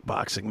this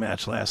kickboxing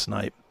match last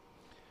night.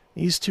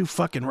 These two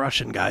fucking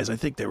Russian guys, I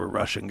think they were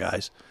Russian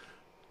guys.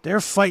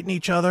 They're fighting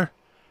each other.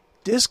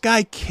 This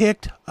guy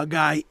kicked a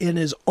guy in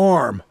his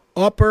arm,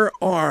 upper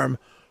arm,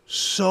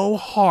 so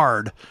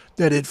hard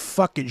that it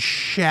fucking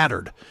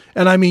shattered.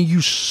 And I mean,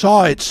 you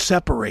saw it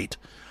separate.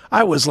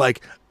 I was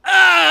like,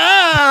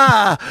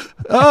 ah!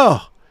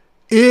 Oh,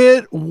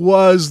 it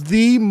was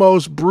the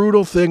most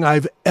brutal thing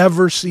I've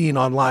ever seen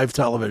on live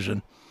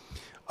television.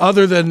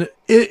 Other than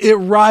it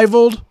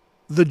rivaled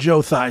the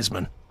Joe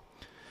Theismann.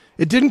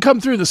 It didn't come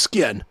through the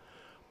skin,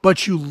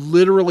 but you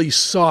literally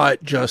saw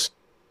it just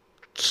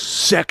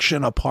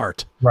section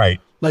apart. Right.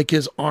 Like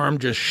his arm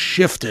just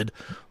shifted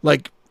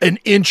like an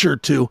inch or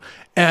two.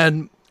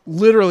 And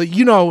literally,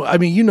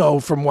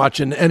 from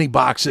watching any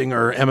boxing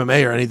or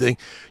MMA or anything,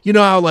 you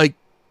know how like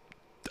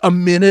a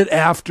minute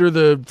after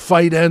the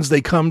fight ends,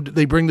 they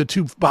bring the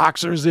two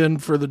boxers in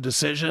for the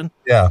decision.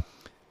 Yeah.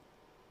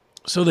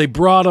 So they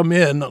brought him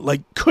in,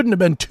 like couldn't have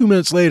been 2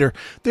 minutes later.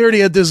 They already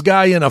had this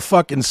guy in a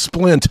fucking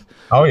splint.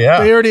 Oh,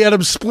 yeah. They already had him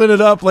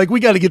splinted up. Like,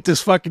 we got to get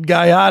this fucking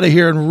guy out of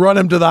here and run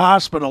him to the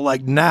hospital,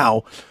 like,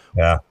 now.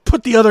 Yeah.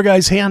 Put the other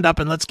guy's hand up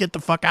and let's get the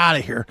fuck out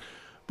of here.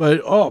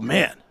 But, oh,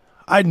 man.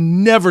 I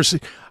never see.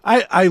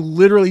 I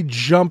literally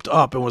jumped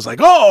up and was like,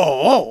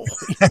 oh.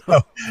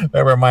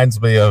 That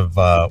reminds me of,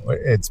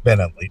 it's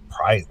been at least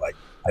probably like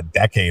a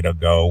decade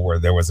ago where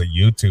there was a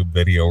YouTube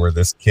video where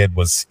this kid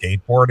was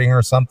skateboarding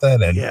or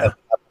something and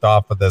stepped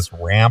off of this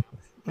ramp.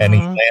 And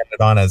he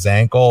landed on his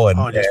ankle, and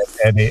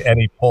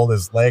he pulled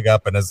his leg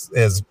up, and his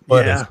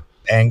foot is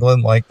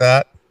angling like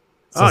that.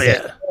 So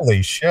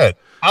holy shit!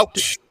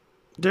 Ouch!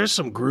 There's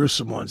some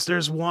gruesome ones.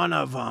 There's one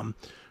of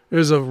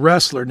there's a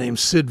wrestler named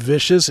Sid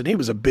Vicious, and he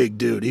was a big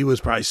dude. He was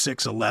probably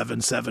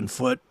 6'11", 7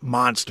 foot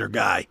monster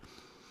guy,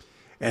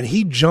 and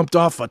he jumped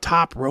off a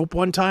top rope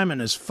one time, and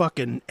his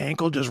fucking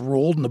ankle just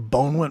rolled, and the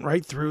bone went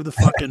right through the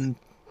fucking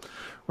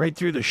right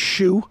through the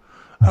shoe.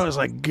 I was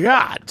like,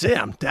 God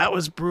damn, that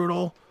was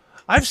brutal.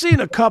 I've seen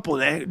a couple.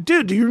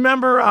 Dude, do you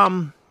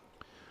remember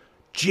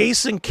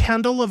Jason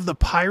Kendall of the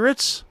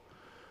Pirates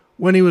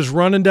when he was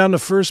running down the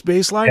first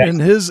baseline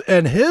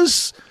and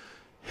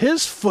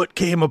his foot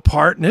came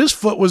apart and his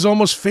foot was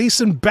almost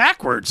facing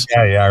backwards?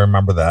 Yeah, I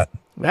remember that.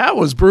 That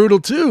was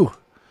brutal too.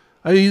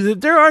 I mean,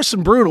 there are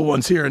some brutal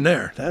ones here and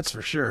there. That's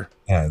for sure.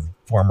 Yeah,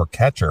 former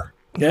catcher.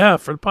 Yeah,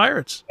 for the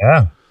Pirates.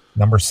 Yeah,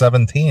 number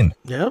 17.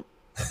 Yep,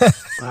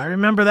 I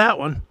remember that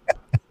one.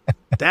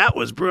 That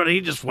was brutal. He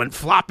just went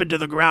flopping to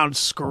the ground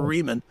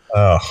screaming.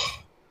 Oh,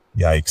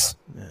 yikes.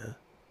 Yeah.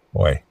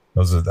 Boy,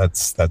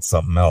 that's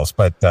something else.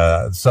 But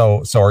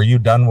so are you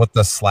done with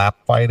the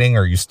slap fighting,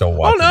 or are you still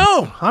watching?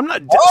 Oh no, I'm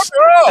not.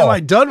 Am I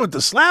done with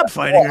the slap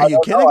fighting? Are you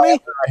kidding me?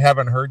 I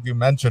haven't heard you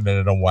mention it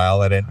in a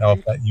while. I didn't know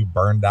if you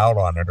burned out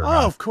on it or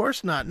not. Oh, of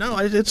course not. No,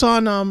 it's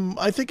on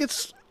I think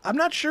I'm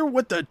not sure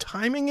what the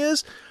timing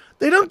is.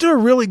 They don't do a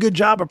really good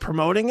job of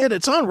promoting it.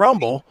 It's on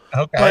Rumble.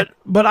 Okay.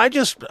 But I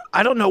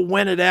don't know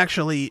when it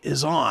actually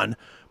is on.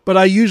 But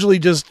I usually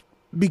just,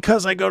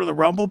 because I go to the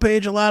Rumble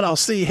page a lot, I'll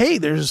see, hey,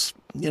 there's,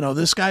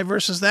 this guy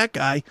versus that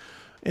guy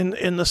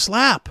in the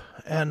slap.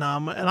 And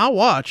I'll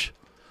watch.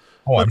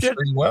 Oh, I'm sure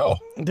you will.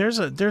 There's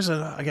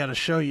a I gotta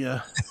show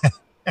you.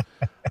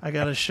 I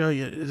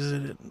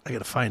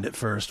gotta find it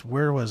first.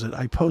 Where was it?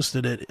 I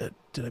posted it.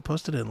 Did I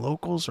post it in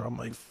Locals or on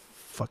my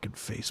fucking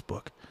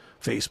Facebook?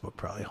 Facebook,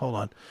 probably. Hold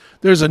on.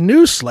 There's a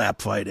new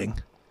slap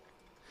fighting.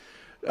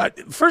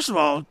 First of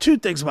all, two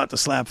things about the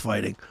slap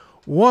fighting.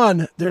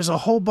 One, there's a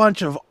whole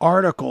bunch of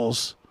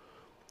articles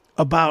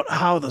about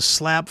how the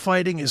slap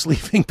fighting is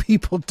leaving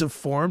people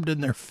deformed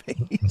in their face.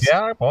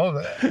 Yeah, well,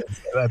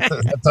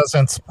 that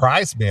doesn't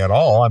surprise me at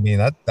all. I mean,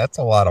 that's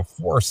a lot of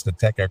force to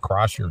take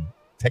across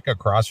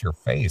your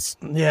face.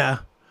 Yeah.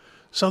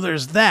 So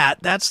there's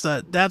that.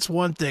 That's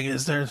one thing,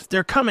 is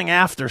they're coming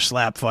after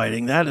slap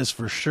fighting. That is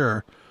for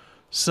sure.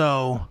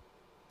 So,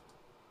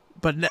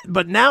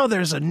 but now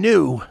there's a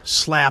new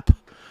slap.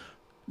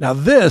 Now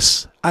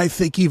this, I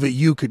think even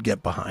you could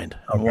get behind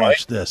and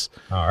watch this.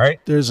 All right.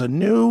 There's a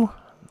new,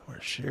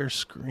 share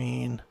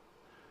screen,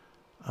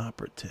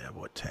 opera tab.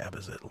 What tab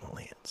is it,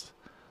 Lance?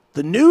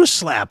 The new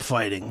slap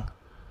fighting.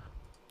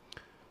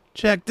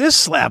 Check this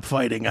slap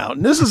fighting out,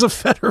 and this is a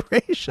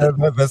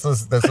federation. This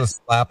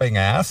is slapping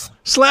ass.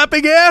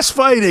 Slapping ass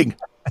fighting.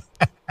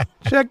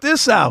 Check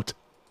this out.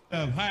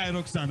 Hi,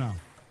 Roxana.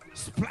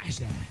 Splash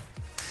that.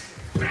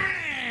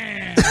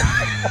 Bam!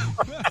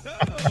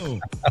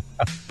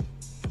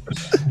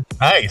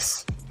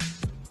 Nice.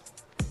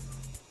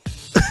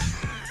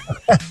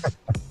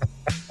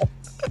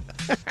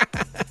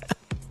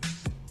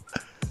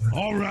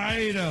 All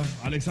right,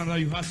 Alexandra,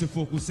 you have to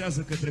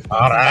focusează către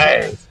All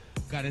right.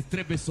 Care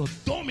trebuie să o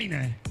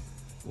domine.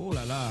 Oh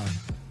la la.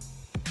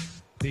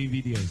 Te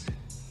invidiez.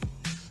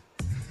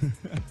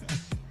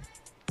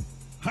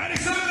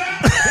 Alexandra,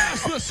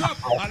 that's what's up.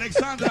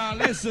 Alexandra,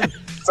 listen.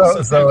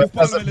 So it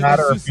doesn't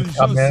matter if you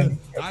come in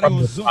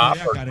from the top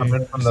or come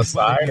in from the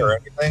side or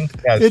anything?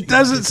 Yeah, it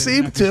doesn't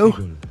seem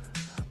to.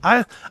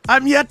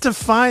 I'm yet to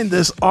find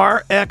this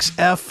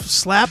RXF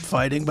slap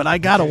fighting, but I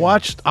gotta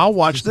watch. I'll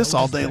watch this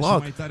all day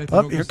long.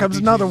 Oh, here comes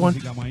another one.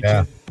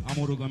 Yeah.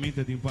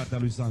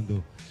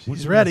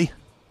 She's ready.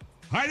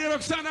 Haide,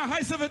 Roxana,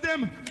 hai să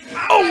vedem.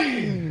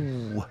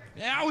 Oh!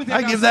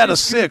 I give that a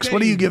 6.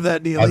 What do you give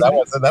that, Neil?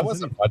 That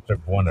wasn't much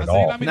of one at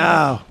all.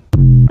 No.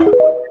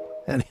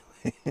 Anyway.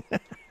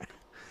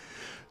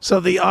 So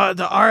the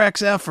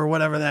RXF or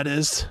whatever that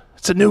is,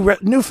 it's a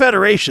new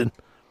federation.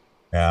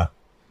 Yeah.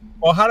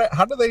 Well,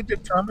 how do they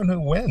determine who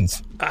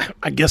wins?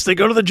 I guess they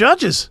go to the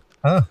judges.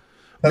 Huh?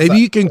 Maybe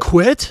you can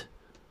quit.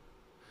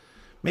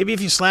 Maybe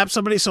if you slap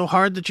somebody so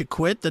hard that you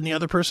quit, then the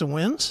other person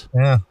wins.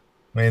 Yeah.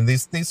 I mean,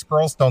 these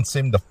girls don't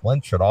seem to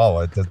flinch at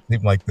all. It doesn't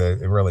seem like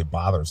it really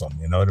bothers them.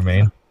 You know what I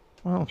mean?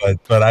 Well,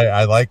 But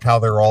I like how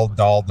they're all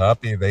dolled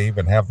up. They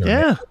even have their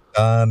yeah. makeup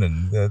done,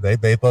 and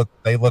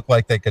they look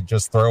like they could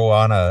just throw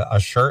on a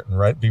shirt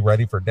and be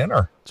ready for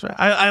dinner. That's right.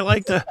 I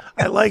like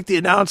the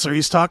announcer.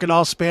 He's talking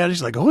all Spanish.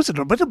 He's like, oh, is it?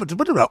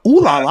 Ooh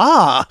la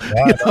la.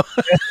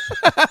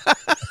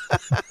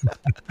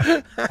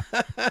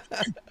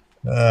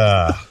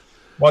 Yeah.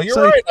 Well, you're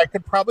So- right. I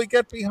could probably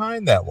get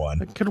behind that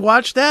one. I could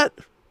watch that.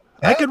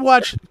 I could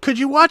watch. Could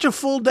you watch a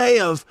full day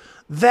of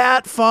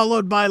that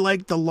followed by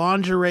like the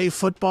lingerie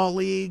football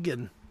league?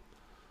 And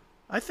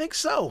I think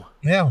so.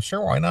 Yeah, sure.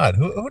 Why not?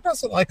 Who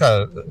doesn't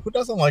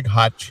like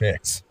hot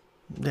chicks?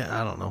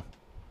 Yeah, I don't know.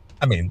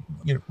 I mean,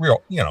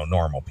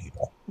 normal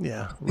people.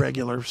 Yeah,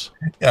 regulars.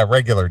 Yeah,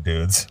 regular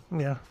dudes.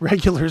 Yeah,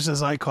 regulars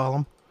as I call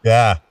them.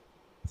 Yeah.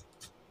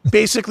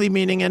 Basically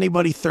meaning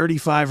anybody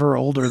 35 or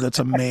older that's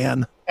a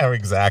man. Yeah,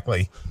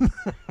 exactly.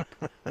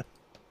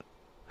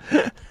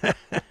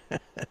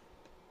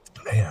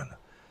 Man,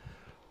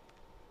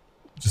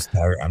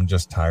 I'm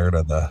tired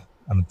of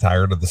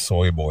the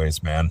soy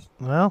boys, man.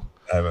 Well,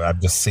 I'm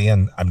just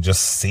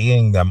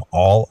seeing them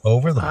all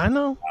over the. I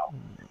know.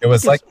 It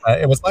was like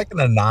an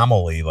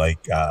anomaly,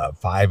 like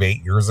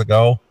 5-8 years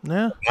ago.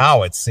 Yeah.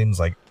 Now it seems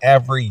like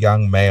every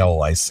young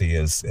male I see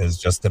is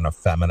just an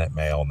effeminate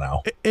male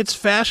now. It's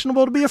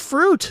fashionable to be a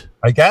fruit,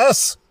 I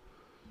guess.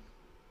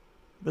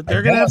 but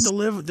they're gonna have to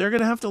live. They're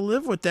gonna have to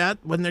live with that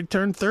when they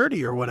turn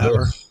 30 or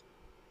whatever. Ugh.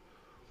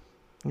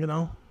 You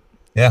know.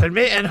 Yeah.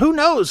 And who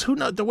knows?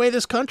 The way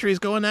this country is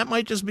going, that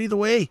might just be the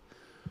way.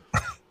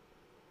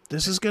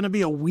 This is going to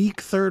be a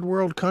weak third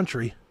world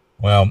country.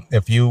 Well,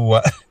 if you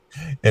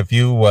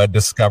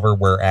discover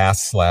where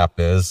ass slap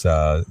is,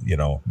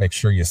 make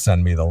sure you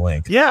send me the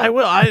link. Yeah, I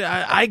will.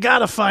 I got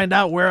to find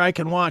out where I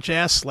can watch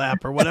Ass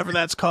Slap or whatever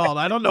that's called.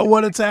 I don't know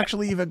what it's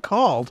actually even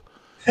called.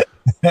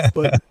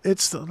 But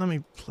let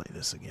me play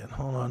this again.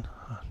 Hold on.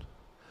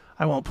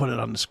 I won't put it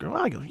on the screen.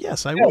 Well,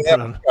 yes, I will put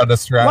it on the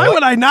screen. Why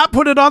would I not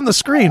put it on the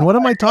screen? What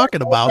am I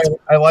talking about?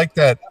 I like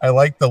that. I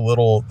like the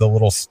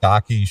little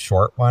stocky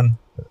short one.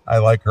 I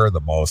like her the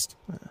most.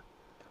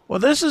 Well,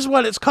 this is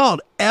what it's called.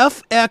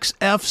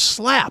 FXF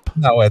Slap.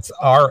 No, it's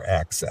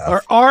RXF.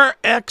 Or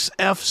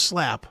RXF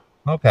Slap.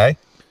 Okay.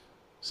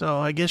 So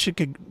I guess you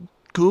could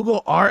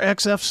Google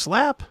RXF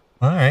Slap.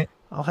 All right.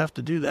 I'll have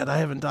to do that. I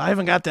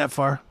haven't got that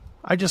far.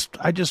 I just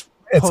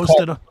It's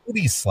posted called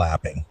booty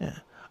slapping. Yeah.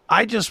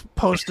 I just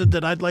posted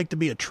that I'd like to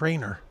be a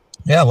trainer.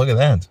 Yeah, look at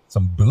that.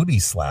 Some booty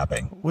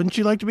slapping. Wouldn't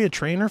you like to be a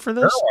trainer for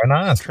this? Sure,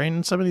 why not?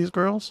 Training some of these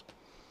girls?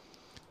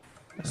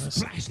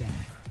 Splash that.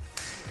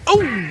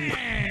 Oh!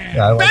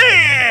 Yeah,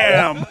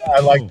 Bam! I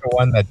like the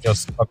one that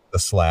just took the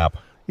slap.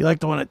 You like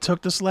the one that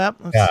took the slap?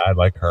 Yeah, I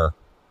like her.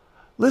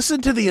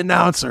 Listen to the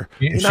announcer.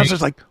 The She-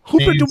 announcer's like,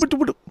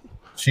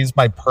 She's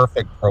my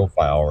perfect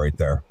profile right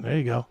there. there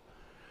you go.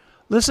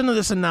 Listen to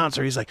this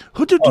announcer. He's like,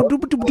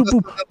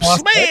 Las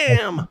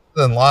slam!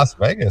 In Las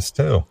Vegas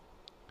too.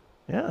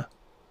 Yeah.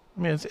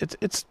 I mean,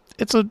 it's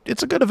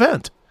a good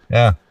event.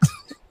 Yeah,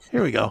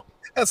 Here we go.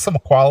 that's some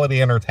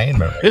quality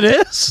entertainment. It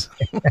is.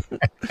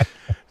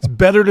 It's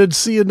better than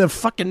seeing the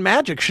fucking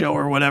magic show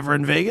or whatever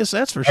in Vegas,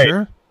 that's for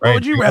sure. What right.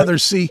 would you rather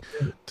see?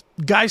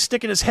 Guy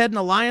sticking his head in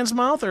a lion's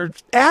mouth or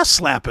ass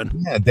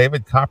slapping? Yeah,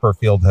 David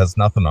Copperfield has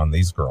nothing on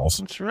these girls.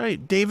 That's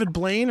right. David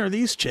Blaine or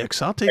these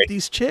chicks? I'll take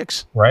these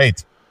chicks.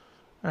 Right.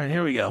 All right,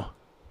 here we go.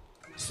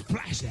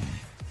 Splash that.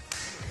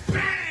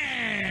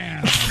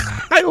 Bam!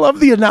 I love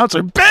the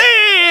announcer.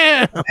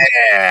 Bam!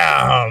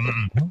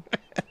 Damn.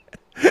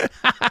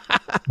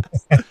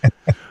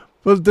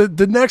 Well,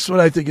 the next one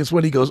I think is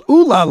when he goes,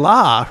 ooh la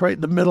la, right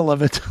in the middle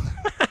of it.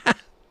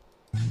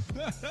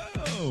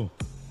 Oh.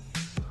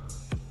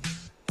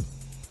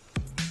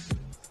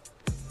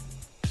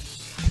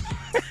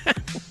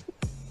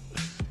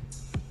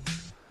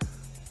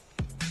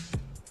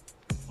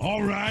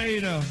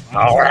 Alright.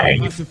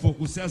 Alright. Se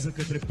focusează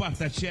către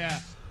partea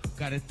aceea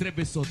care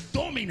trebuie să o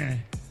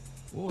domine.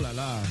 Oh la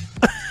la.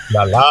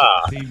 La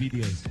la. Te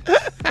invidiez.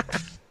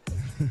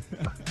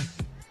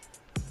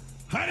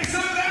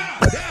 Alexandra!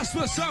 That's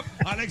what's up!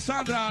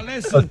 Alexandra a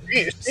ales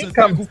She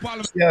comes,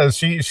 yeah,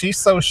 she's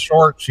so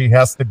short she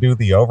has to do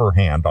the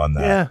overhand on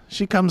that. Yeah,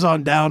 she comes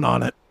on down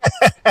on it.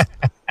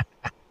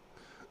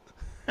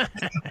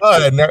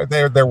 Oh, and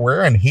they're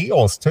wearing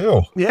heels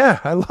too. Yeah,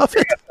 I love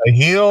it. The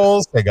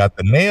heels, they got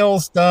the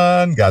nails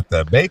done, got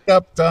the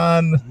makeup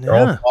done. They're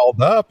all Yeah.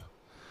 dolled up.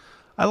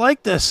 I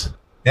like this.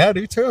 Yeah, I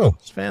do too.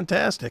 It's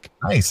fantastic.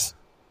 Nice.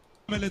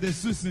 Mele de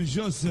sus în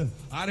jos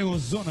are o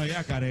zonă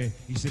ea care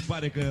îi se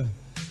pare că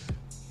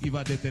îi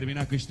va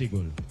determina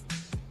câștigul.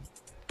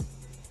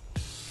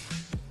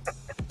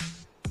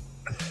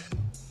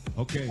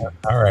 Ok.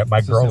 All right,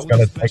 my girl's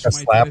gonna take a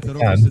slap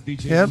again.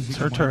 Yep, it's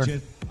her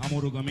turn. Am o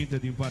rugăminte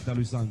din partea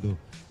lui Sandu.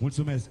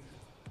 Mulțumesc.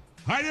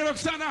 Haide,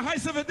 Roxana, hai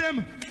să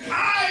vedem!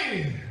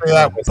 Hai!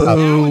 That was Boo.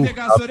 Ia uite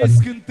că a sărit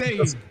scântei.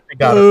 She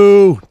got her.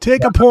 Ooh,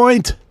 take a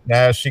point.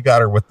 Yeah, she got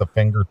her with the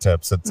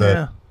fingertips. It's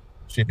Yeah.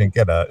 She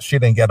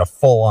didn't get a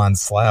full on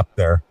slap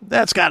there.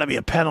 That's got to be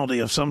a penalty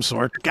of some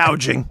sort.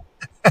 Gouging.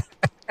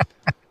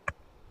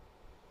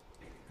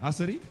 A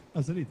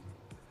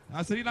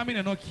sărit la mine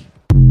în ochi.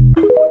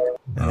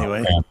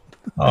 Anyway.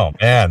 Oh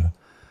man.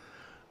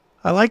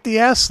 I like the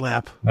ass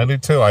slap. I do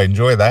too. I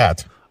enjoy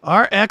that.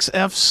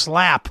 RXF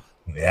slap.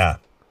 Yeah.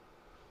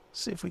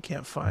 See if we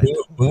can't find it.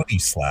 Booty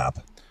slap.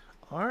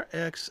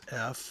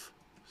 RXF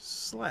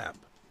slap.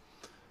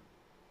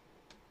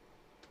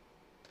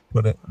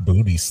 Put it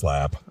booty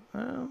slap.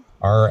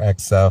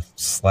 RXF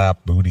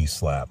slap booty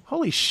slap.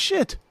 Holy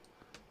shit.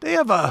 They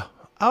have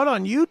out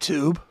on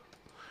YouTube.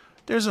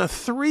 There's a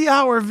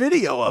 3-hour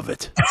video of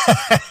it.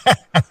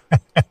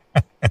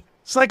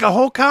 It's like a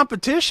whole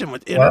competition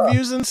with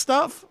interviews and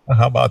stuff.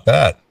 How about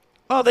that?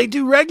 Oh, they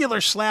do regular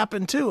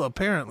slapping too,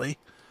 apparently.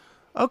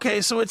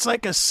 Okay, so it's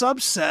like a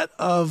subset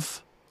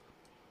of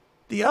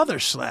the other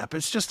slap.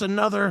 It's just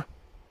another...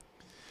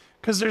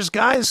 Because there's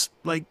guys,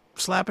 like,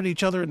 slapping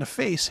each other in the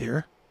face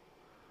here.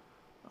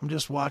 I'm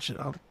just watching.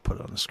 I'll put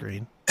it on the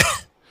screen.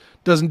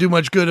 Doesn't do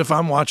much good if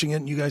I'm watching it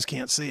and you guys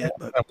can't see it.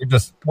 But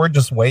we're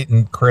just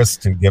waiting, Chris,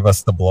 to give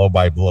us the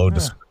blow-by-blow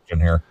description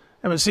here.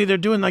 Yeah, but see, they're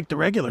doing like the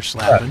regular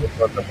slapping.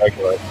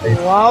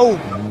 Wow!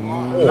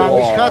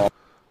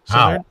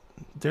 So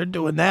they're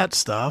doing that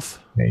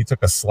stuff. Yeah, he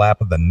took a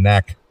slap of the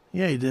neck.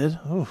 Yeah, he did.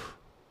 Oof.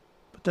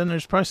 But then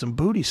there's probably some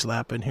booty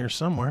slap in here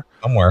somewhere.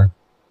 Somewhere.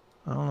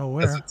 I don't know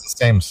where. It's the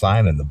same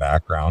sign in the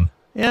background.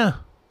 Yeah.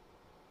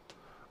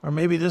 Or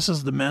maybe this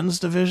is the men's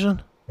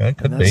division. Yeah, it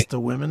could and that's be. the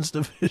women's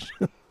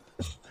division.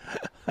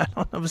 I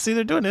don't know. But see,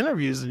 they're doing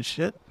interviews and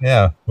shit.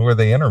 Yeah. Who are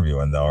they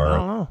interviewing, though? I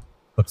don't know.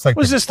 Looks like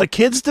Was this the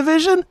kids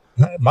division?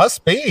 It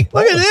must be.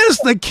 Look at this,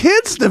 the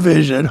kids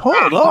division.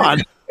 Hold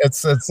on.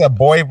 It's a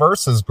boy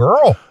versus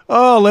girl.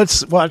 Oh,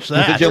 let's watch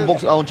that. Deci în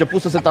box au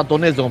început să se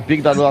tatoneze un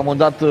pic, dar la un moment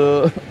dat...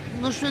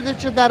 Nu știu de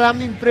ce, dar am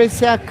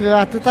impresia că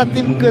atâta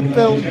timp cât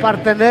un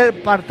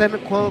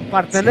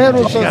partenerul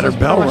tău, să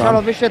spunem așa,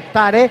 lovește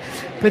tare,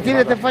 pe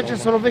tine te face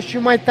să lovești și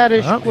mai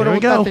tare și cu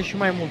răutate și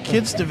mai mult.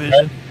 Kids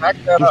division.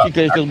 Tu știi că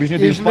ești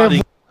obișnuit din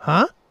sparring.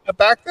 Huh?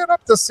 Back that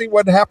up to see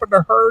what happened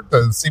to her,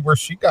 to see where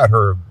she got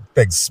her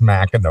big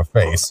smack in the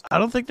face. I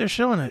don't think they're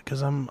showing it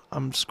because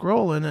I'm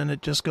scrolling and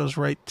it just goes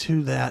right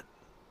to that.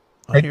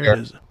 Oh, Right here there.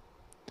 it is.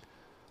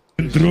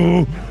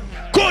 Pentru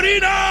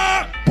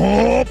Corina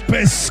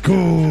Popescu.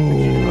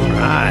 All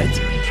right.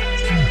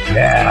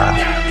 Yeah.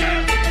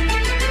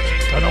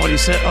 Don't know what he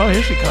said. Oh,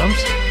 here she comes.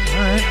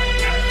 All right.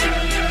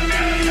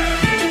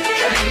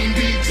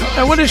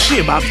 Now, what is she,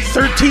 about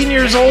 13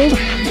 years old?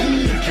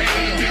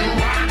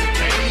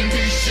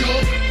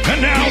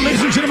 And now,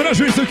 ladies and gentlemen, aș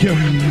vrea să chem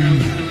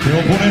pe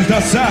oponenta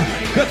sa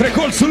către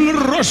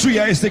colțul roșu.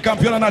 Ea este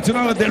campioana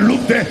națională de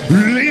lupte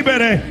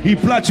libere. Îi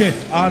place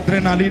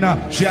adrenalina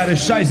și are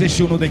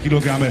 61 de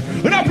kilograme.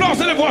 În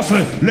aplauzele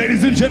voastre,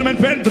 ladies and gentlemen,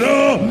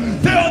 pentru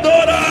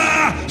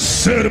Teodora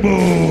Sârbu.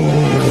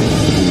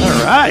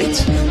 All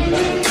right.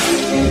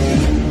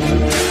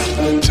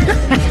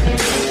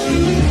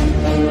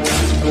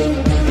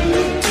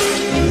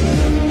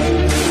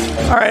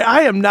 All right,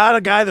 I am not a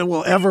guy that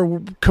will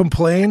ever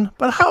complain,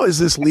 but how is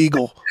this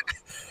legal?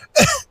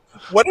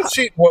 What is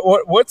she?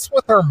 What's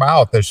with her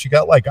mouth? Has she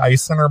got like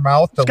ice in her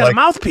mouth? She's got a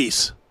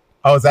mouthpiece.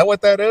 Oh, is that what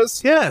that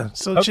is? Yeah,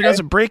 so she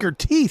doesn't break her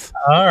teeth.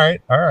 All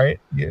right.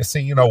 Yeah, see,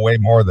 you know way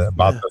more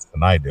about this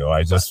than I do.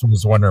 I just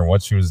was wondering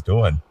what she was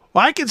doing.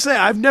 Well, I can say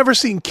I've never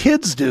seen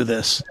kids do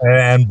this.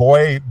 And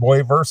boy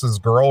versus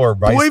girl, or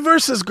vice. Boy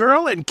versus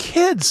girl and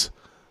kids.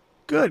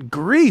 Good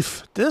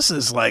grief. This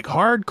is like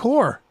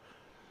hardcore.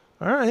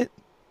 All right.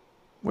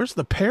 Where's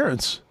the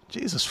parents?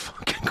 Jesus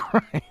fucking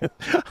Christ.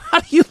 How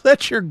do you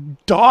let your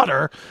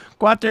daughter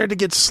go out there to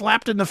get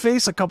slapped in the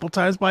face a couple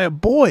times by a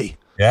boy?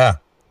 Yeah.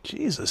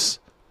 Jesus.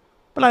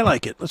 But I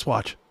like it. Let's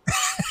watch.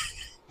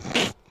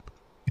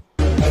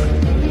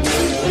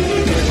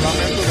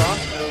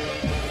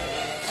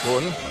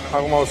 Bun,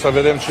 acum o să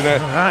vedem cine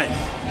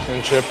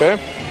începe.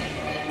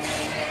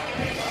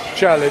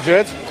 Ce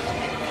alegeți?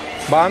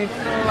 Bani?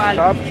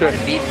 Ce?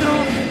 Arbitru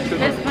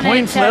le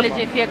spune ce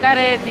alege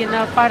fiecare din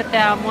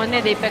partea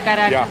monedei pe care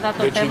a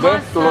așezat-o pe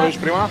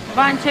masă.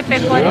 Va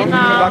începe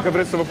Corina. Dacă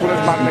vreți să vă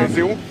puneți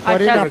magneziu.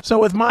 So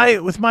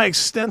with my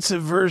extensive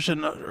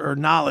version or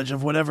knowledge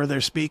of whatever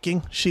they're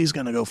speaking, she's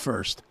going to go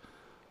first.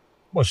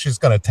 Well, she's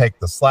going to take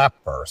the slap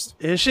first.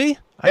 Is she?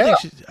 Yeah.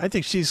 I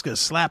think she's going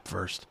to slap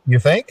first. You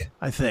think?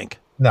 I think.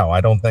 No,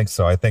 I don't think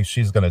so. I think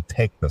she's going to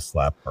take the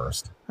slap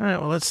first. All right,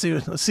 well, let's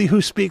see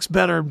who speaks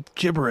better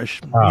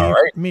gibberish,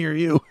 me or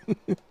you.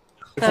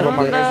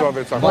 Corina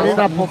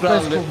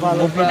Popescu va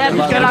lovi.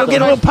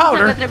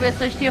 Dar trebuie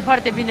să știe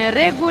foarte bine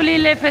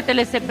regulile,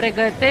 fetele se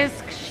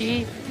pregătesc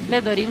și le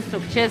dorim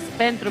succes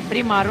pentru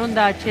prima rundă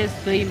a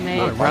acestui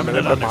meci.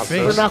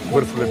 Până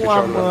acum nu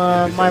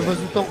am mai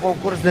văzut un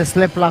concurs de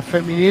slap la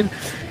feminin.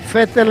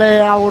 Fetele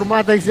au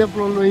urmat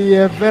exemplul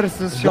lui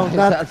Versus și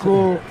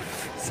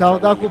s-au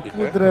dat cu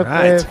pudră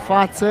pe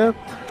față.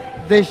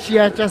 deși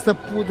această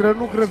pudră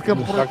nu cred că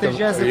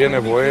protejează. Dacă e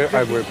nevoie,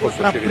 ai voie poți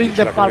să și ridici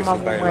prinde dacă palma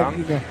vrei să mult dai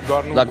mai bine.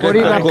 doar nu... Dacă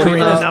Corina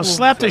Corina Now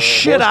slap the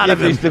shit out of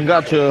îi him.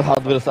 stângace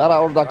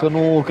adversara, ori dacă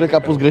nu, cred că a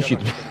pus greșit.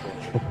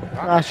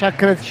 Așa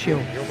cred și eu.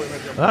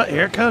 Oh,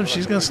 here it comes.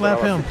 She's gonna slap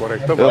him.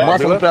 Corectă, Masa nu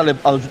valabilă. prea le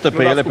ajută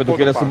pe ele pentru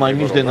că ele sunt mai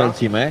mici de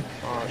înălțime.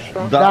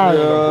 Dar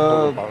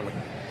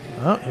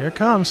Oh, here it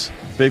comes.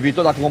 pe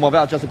viitor, dacă vom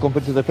avea această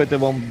competiție de fete,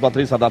 va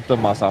trebui să adaptăm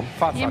masa.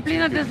 E în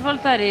plină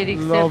dezvoltare,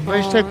 RXF.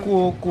 Lovește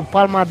cu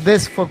palma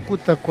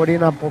desfăcută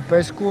Corina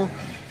Popescu.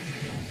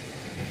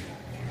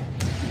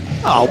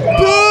 Oh,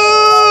 boo!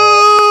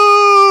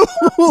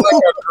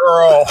 Like a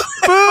girl.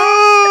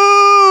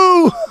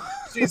 Boo!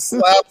 She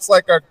slaps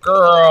like a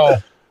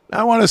girl.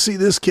 I want to see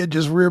this kid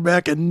just rear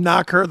back and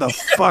knock her the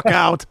fuck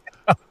out.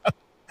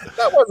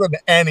 That wasn't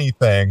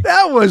anything.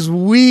 That was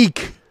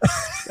weak.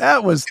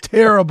 That was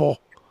terrible.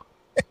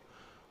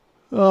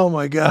 Oh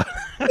my God.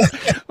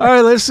 All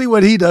right, let's see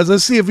what he does.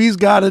 Let's see if he's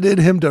got it in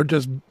him to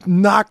just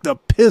knock the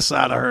piss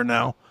out of her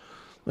now.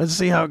 Let's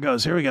see how it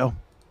goes. Here we go.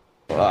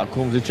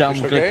 Cum ziceam,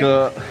 cred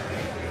că...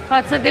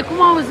 Față de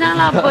cum auzeam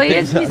la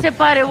băieți, mi se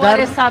pare,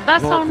 oare s-a dat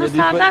sau nu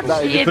s-a dat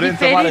și e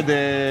diferență mare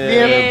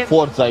diferit. de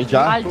forță aici.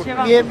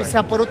 Altceva. Mie mi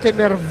s-a părut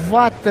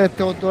enervată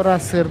Teodora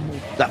Sârbu.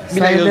 Da, S-a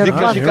bine, eu zic că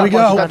enervat și Here we go.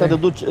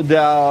 capacitatea de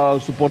a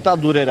suporta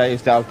durerea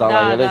este alta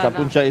Da, la ele da, și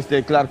atunci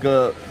este clar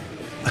că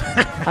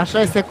Așa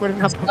este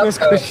Corina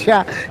Popescu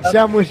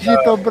și-a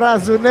mușit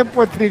obrazul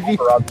nepotrivit.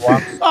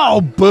 Oh,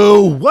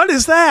 boo. What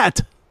is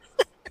that?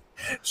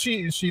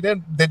 She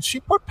did she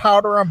put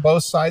powder on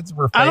both sides of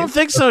her face? I don't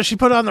think so. She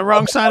put it on the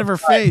wrong side of her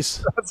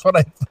face. That's what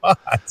I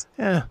thought.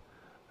 Yeah.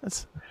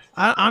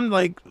 I'm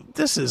like,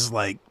 this is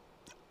like,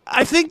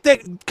 I think that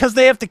because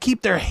they have to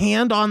keep their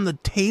hand on the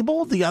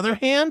table, the other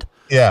hand,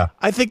 Yeah.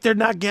 I think they're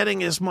not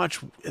getting as much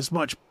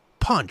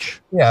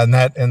punch. Yeah, and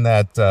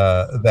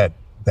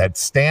that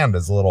stand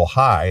is a little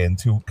high and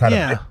too kind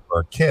of big for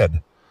a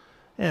kid.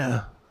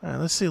 Yeah. All right,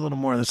 let's see a little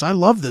more of this. I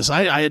love this.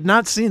 I had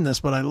not seen this,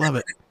 but I love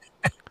it.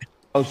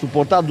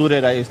 suporta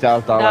durerea este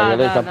alta la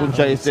ele și atunci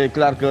este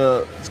clar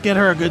că... Let's get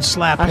her a good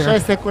slap Așa here.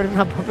 este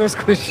Corina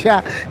Popescu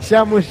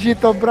și-a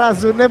mușit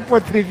obrazul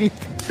nepotrivit.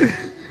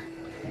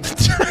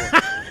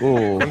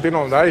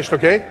 Continuăm, da? Ești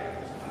ok?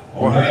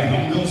 All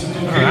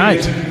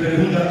right.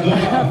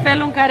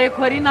 Felul în care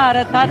Corina a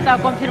arătat a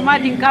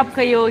confirmat din cap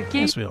că e ok.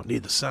 Guess we don't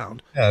need the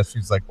sound. Yeah,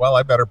 she's like, well,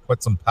 I better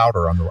put some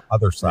powder on the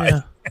other side.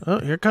 Yeah. Oh,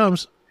 here it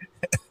comes.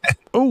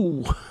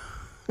 Oh.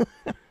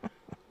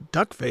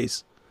 Duck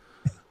face.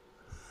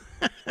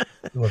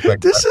 You look like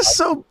This Brett, is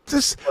so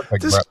this look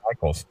like this Brett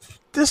Michaels.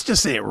 this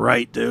just ain't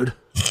right, dude.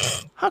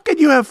 How can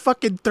you have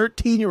fucking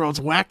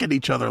 13-year-olds whacking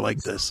each other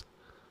like this?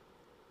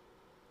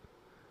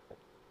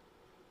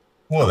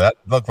 Well, that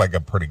looked like a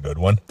pretty good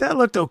one. That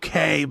looked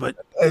okay, but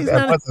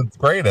It wasn't the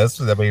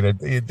greatest. I mean,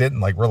 it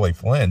didn't like really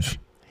flinch.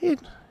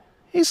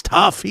 he's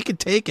tough. He can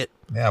take it.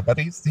 Yeah, but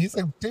he's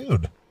a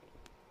dude.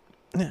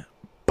 Yeah.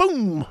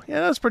 Boom.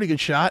 Yeah, that's a pretty good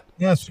shot.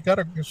 Yeah, she got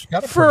a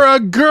For a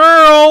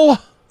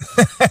girl.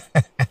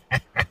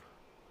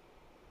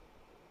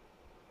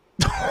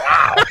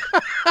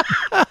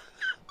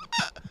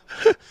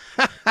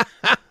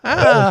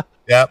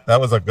 yeah, that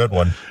was a good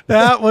one.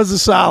 That was a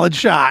solid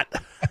shot.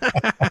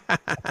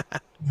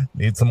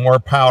 Need some more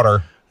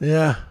powder.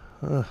 Yeah.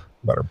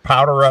 Better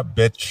powder up,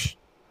 bitch.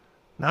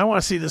 Now I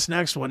want to see this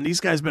next one. These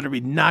guys better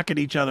be knocking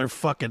each other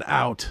fucking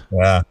out.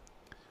 Yeah.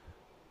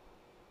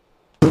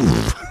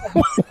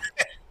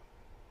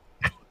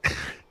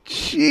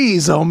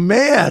 Jeez, oh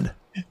man.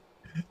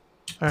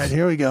 All right,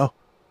 here we go.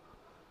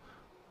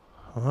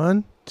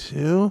 1,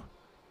 2,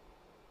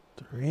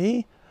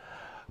 3.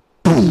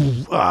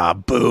 Boo. Ah,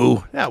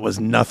 boo. That was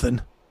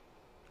nothing.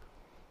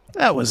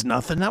 That was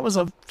nothing. That was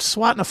a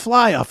swatting a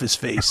fly off his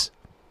face.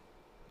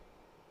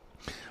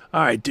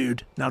 All right,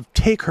 dude. Now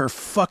take her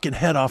fucking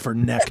head off her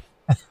neck.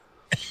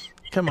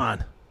 Come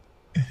on.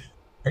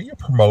 Are you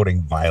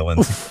promoting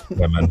violence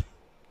against women?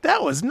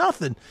 That was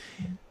nothing.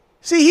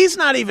 See, he's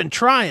not even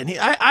trying.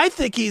 I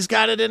think he's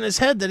got it in his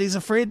head that he's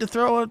afraid to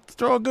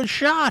throw a good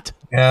shot.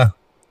 Yeah.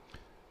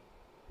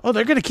 Oh,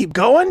 they're gonna keep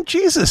going?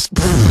 Jesus.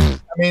 I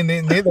mean,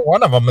 neither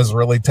one of them is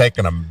really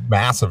taking a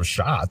massive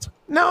shot.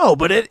 No,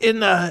 but in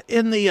the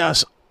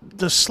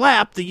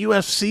slap, the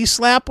UFC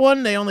slap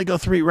one, they only go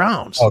 3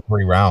 rounds. Oh,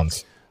 3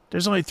 rounds.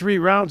 There's only 3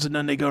 rounds, and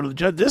then they go to the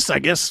judge. This, I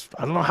guess,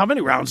 I don't know how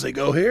many rounds they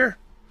go here.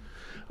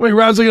 How many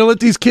rounds are they gonna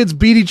let these kids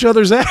beat each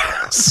other's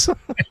ass?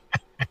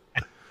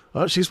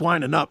 Oh, she's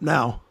winding up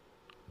now.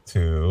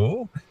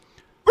 2,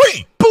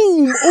 3.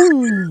 Boom!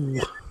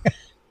 Ooh.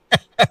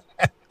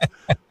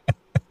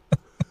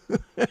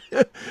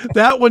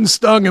 That one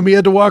stung him. He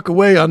had to walk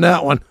away on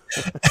that one.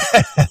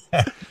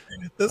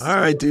 All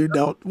right, dude.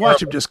 Now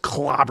watch him just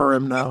clobber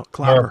him now. More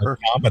Clobber of a her.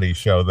 comedy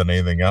show than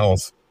anything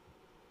else.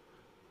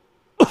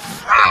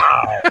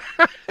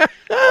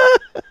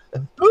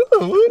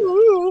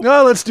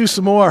 No, let's do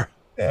some more.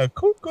 Yeah,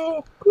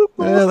 cuckoo.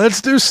 Yeah,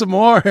 let's do some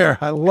more here.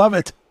 I love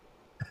it.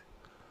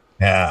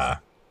 Yeah.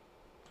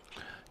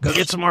 Go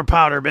get some more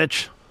powder,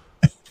 bitch.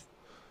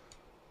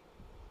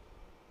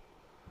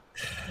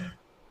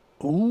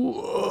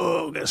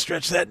 Ooh, gotta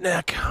stretch that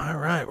neck. All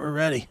right, we're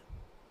ready.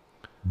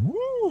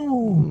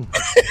 Woo.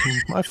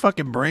 My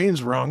fucking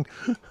brain's wrong.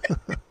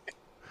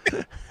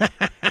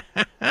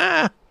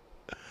 All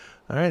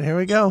right, here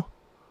we go.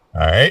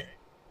 All right.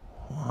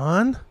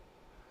 1,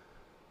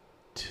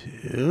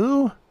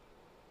 2,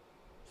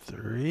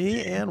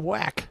 3, and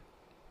whack.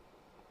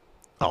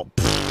 Oh,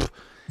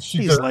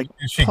 She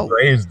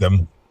grazed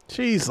him.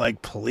 She's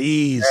like,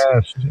 please. Yeah,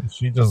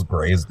 she just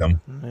grazed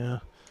him. Yeah.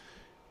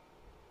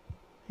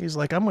 He's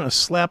like, I'm going to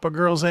slap a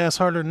girl's ass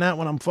harder than that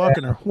when I'm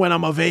fucking her, when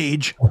I'm of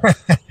age. What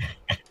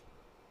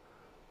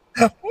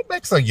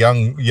makes a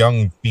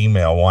young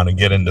female want to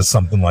get into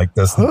something like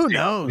this? Who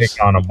knows?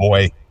 Pick on a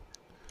boy.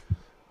 I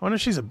wonder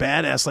if she's a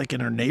badass like in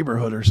her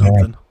neighborhood or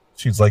something. Yeah.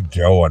 She's like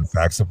Joe on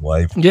Facts of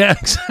Life. Yeah,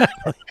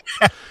 exactly.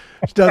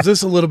 She does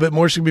this a little bit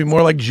more. She'd be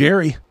more like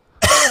Jerry.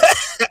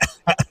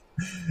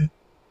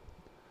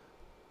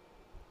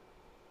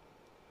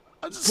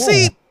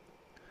 See,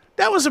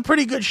 that was a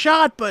pretty good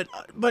shot, but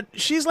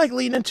she's like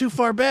leaning too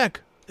far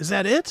back. Is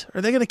that it? Or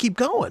are they going to keep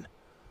going?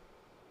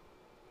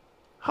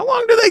 How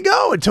long do they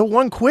go until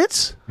one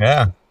quits?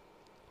 Yeah.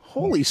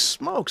 Holy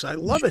smokes, I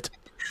love it.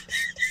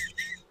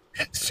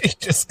 She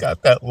just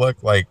got that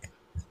look like,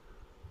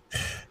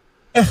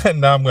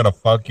 now I'm going to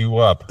fuck you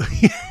up.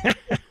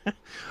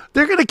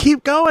 They're going to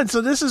keep going. So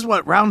this is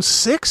what, round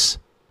 6?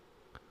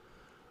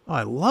 Oh,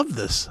 I love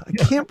this. I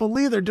can't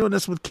believe they're doing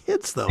this with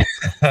kids, though.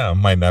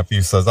 My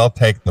nephew says, I'll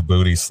take the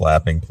booty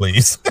slapping,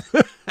 please.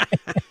 I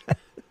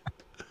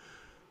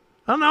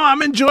don't know.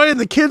 I'm enjoying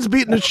the kids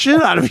beating the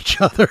shit out of each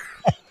other.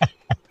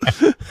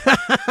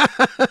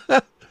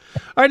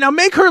 All right, now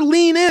make her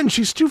lean in.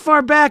 She's too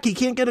far back. He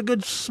can't get a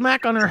good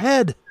smack on her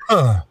head.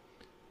 Oh!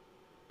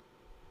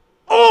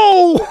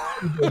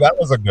 That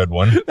was a good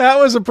one. That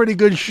was a pretty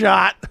good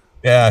shot.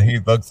 Yeah, he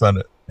looks on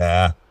it.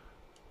 Yeah.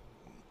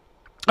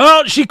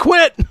 Oh, she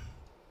quit.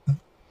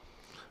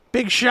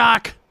 Big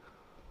shock.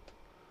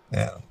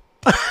 Yeah.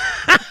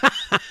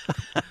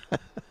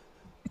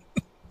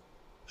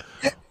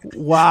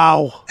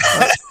 Wow.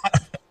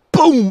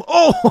 Boom.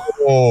 Oh.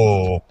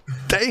 Oh.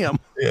 Damn.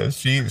 Yeah,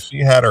 she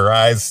had her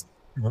eyes.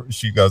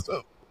 She goes,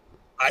 oh,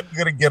 I'm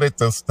going to get it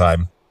this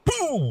time.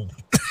 Boom.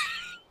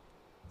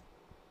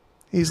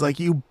 He's like,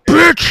 you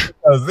bitch.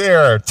 Oh,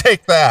 there,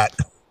 take that.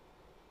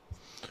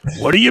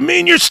 What do you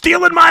mean you're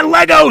stealing my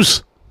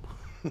Legos?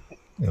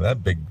 Yeah,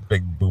 that big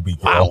booby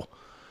girl. Wow.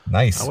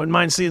 Nice. I wouldn't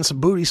mind seeing some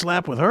booty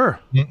slap with her.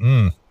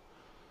 Mm-mm.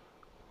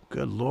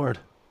 Good Lord.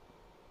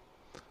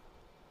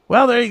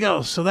 Well, there you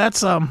go. So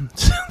that's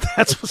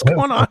what's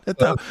going on. Is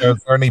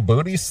there any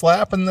booty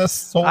slap in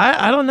this?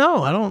 I don't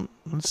know.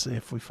 Let's see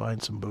if we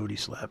find some booty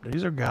slap.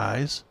 These are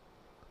guys.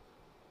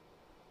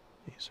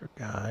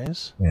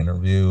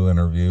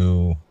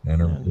 Interview.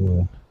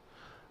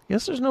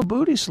 Guess there's no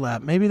booty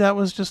slap. Maybe that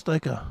was just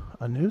like a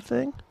new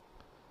thing.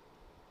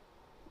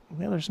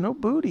 Yeah, there's no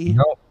booty.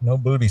 No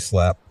booty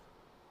slap.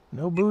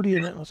 No booty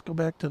in it. Let's go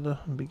back to the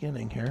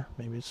beginning here.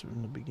 Maybe it's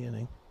in the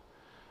beginning.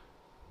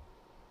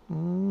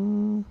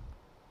 No,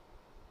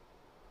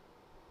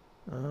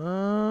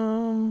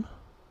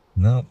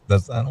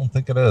 I don't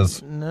think it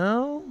is.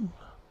 No.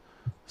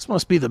 This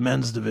must be the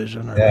men's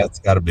division. Yeah, it's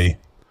got to be.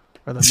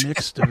 Or the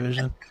mixed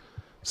division.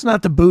 It's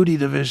not the booty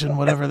division,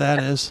 whatever that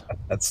is.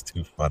 That's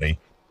too funny.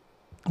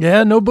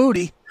 Yeah, no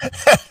booty.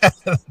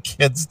 The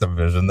kids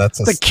division.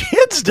 The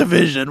kids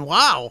division.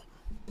 Wow.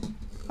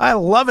 I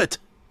love it.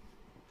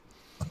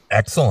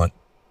 Excellent.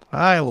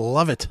 I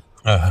love it.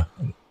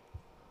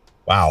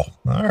 Wow.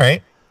 All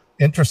right.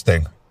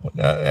 Interesting.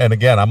 And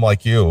again, I'm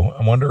like you.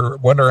 I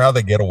wonder how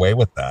they get away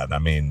with that. I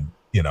mean,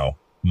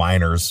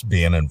 minors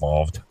being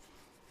involved.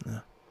 Yeah.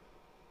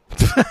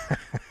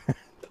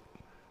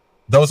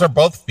 Those are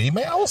both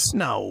females?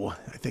 No,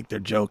 I think they're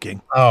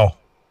joking. Oh,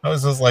 I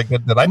was just like,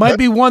 did I might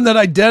be one that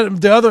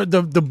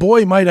the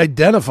boy might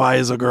identify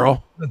as a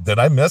girl. Did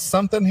I miss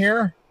something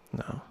here?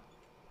 No.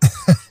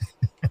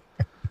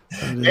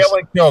 Yeah,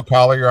 like Joe,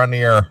 caller, you're on the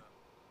air.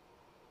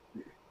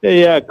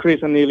 Hey,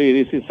 Chris and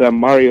Neely, this is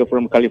Mario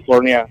from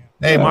California.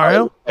 Hey,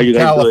 Mario. How you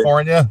guys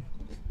California.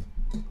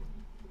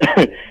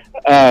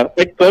 I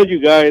told you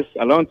guys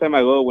a long time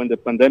ago when the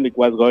pandemic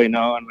was going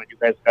on, when you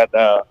guys had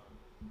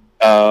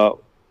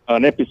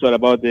an episode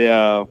about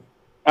the.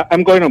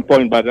 I'm going on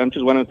point, but I'm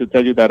just wanting to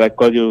tell you that I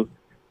called you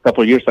a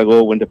couple of years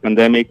ago when the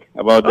pandemic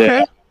about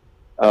the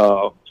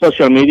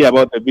social media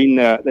about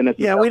the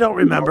yeah, we don't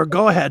remember.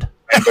 Go ahead.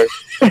 I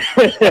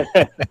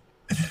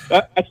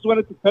just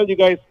wanted to tell you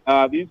guys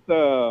I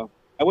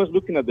was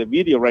looking at the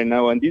video right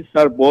now, and these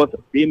are both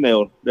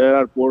females. They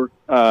are both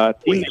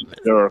teenage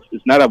girls.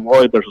 It's not a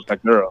boy versus a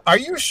girl. Are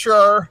you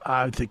sure?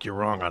 I think you're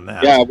wrong on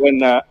that. Yeah, when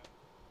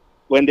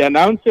the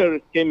announcer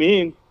came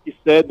in, he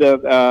said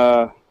that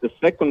the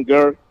second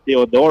girl,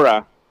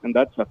 Theodora, and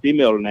that's a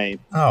female name.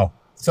 Oh,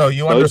 so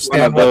you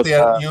understand what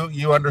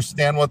you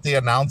understand what the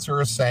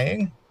announcer is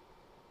saying?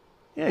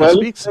 Yeah, well,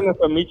 it's kind of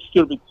a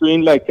mixture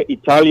between like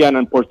Italian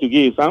and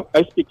Portuguese.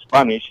 I speak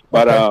Spanish,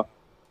 but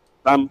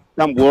some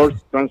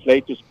words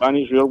translate to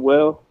Spanish real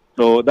well.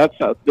 So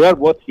they are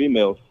both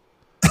females.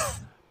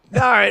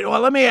 All right.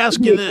 Well, let me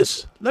ask you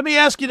this.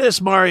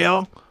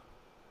 Mario.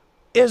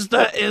 Is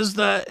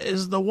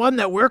the one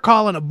that we're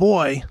calling a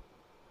boy?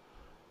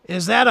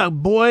 Is that a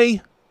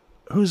boy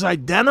who's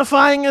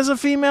identifying as a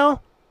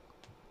female?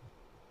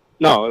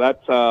 No,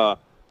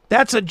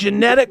 that's a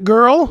genetic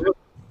girl.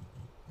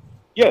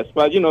 Yes,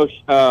 but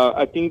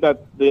I think that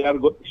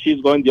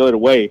she's going the other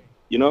way.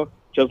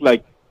 Just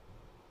like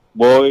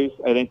boys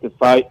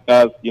identify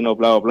as blah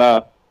blah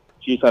blah.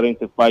 She's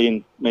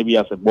identifying maybe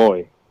as a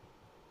boy.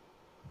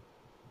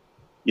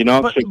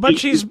 But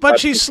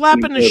she's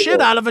slapping the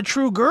shit out of a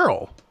true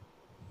girl.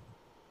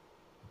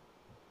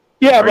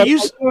 Yeah, but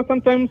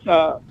sometimes,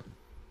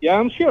 yeah,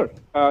 I'm sure.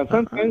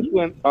 Sometimes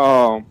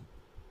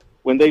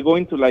when they go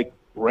into like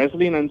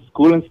wrestling and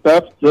school and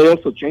stuff, they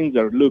also change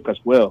their look as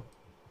well.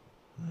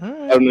 Right.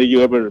 I don't know if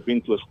you ever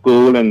been to a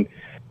school and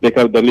they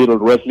have the little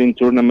wrestling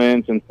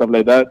tournaments and stuff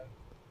like that.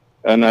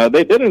 And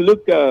they didn't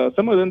look.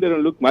 Some of them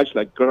didn't look much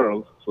like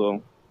girls.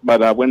 So,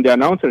 but when the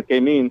announcer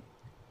came in,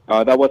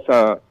 that was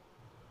the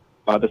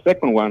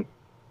second one.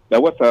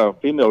 That was a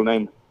female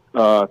named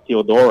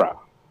Theodora.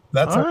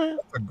 That's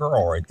a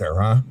girl right there,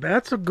 huh?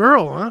 That's a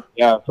girl, huh?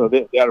 Yeah. So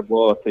they are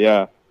both.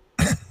 Yeah.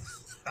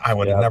 I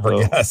would have never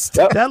guessed.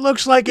 That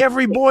looks like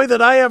every boy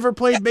that I ever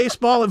played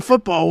baseball and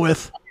football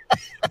with.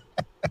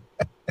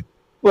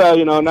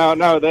 Well,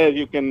 nowadays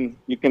you can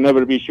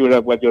never be sure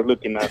of what you're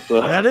looking at.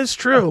 So. That is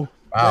true.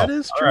 Wow. That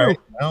is true. Right.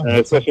 Well,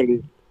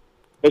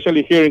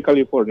 especially here in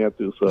California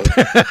too. So.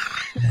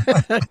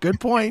 Good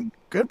point.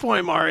 Good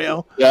point,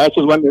 Mario. Yeah, I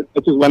just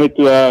wanted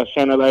to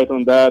shine a light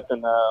on that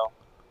and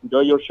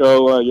enjoy your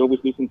show. You always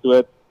listen to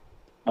it.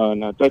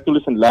 And try to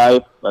listen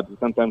live, but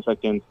sometimes I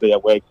can stay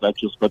awake. So I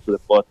just go to the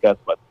podcast.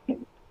 But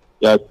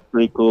yeah, it's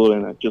pretty cool,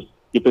 and just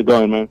keep it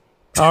going, man.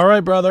 All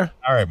right, brother.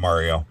 All right,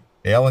 Mario.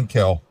 Hail and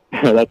kill.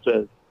 That's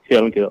it.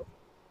 Hail and kill.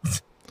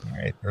 All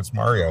right, there's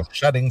Mario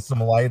shedding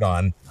some light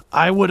on.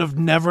 I would have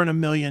never in a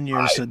million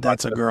years said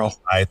that's a girl.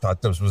 I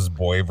thought this was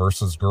boy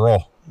versus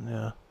girl.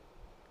 Yeah.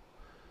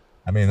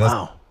 I mean,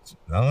 wow.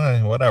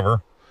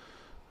 Whatever.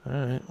 All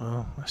right.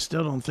 Well, I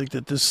still don't think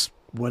that this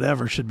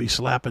whatever should be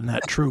slapping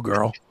that true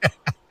girl.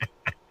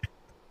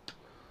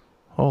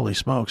 Holy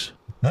smokes.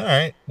 All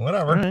right.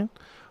 Whatever. All right.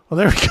 Well,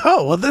 there we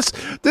go. Well,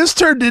 this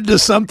turned into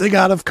something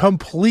out of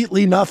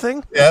completely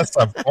nothing. Yes,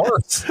 of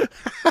course.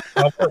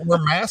 Well, we're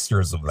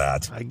masters of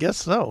that. I guess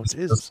so.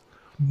 Just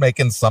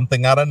making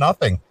something out of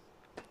nothing.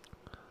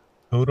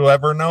 Who'd have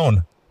ever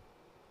known?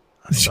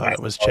 I thought it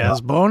was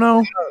Chaz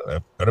Bono. Yeah,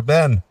 it could have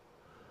been.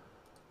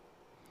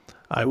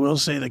 I will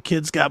say the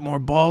kid's got more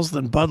balls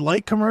than Bud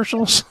Light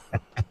commercials.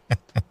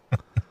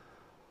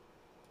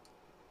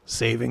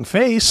 Saving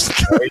face.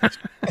 Right.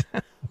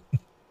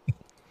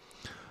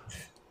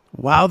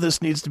 Wow, this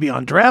needs to be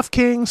on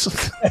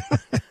DraftKings.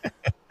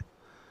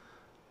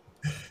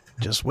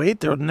 Just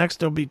wait. Next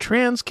there'll be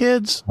trans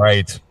kids.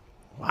 Right.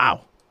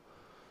 Wow.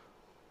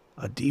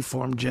 A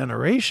deformed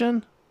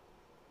generation.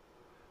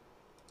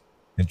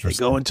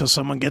 Interesting. They go until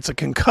someone gets a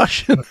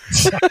concussion.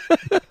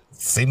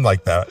 Seemed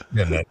like that,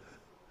 didn't it?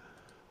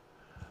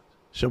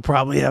 She'll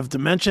probably have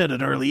dementia at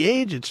an early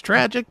age. It's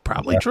tragic.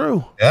 Probably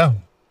true. Yeah.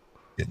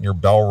 Getting your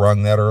bell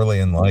rung that early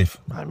in life.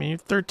 I mean, you're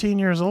 13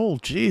 years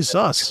old.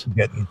 Jesus.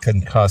 Getting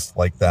concussed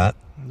like that.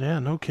 Yeah,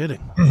 no kidding.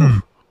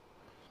 All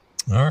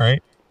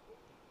right.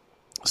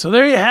 So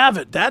there you have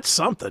it. That's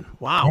something.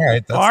 Wow. All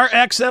right,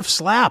 RXF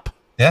slap.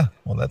 Yeah.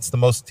 Well, that's the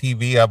most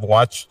TV I've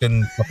watched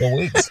in a couple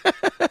weeks.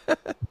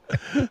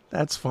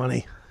 That's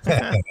funny.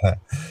 All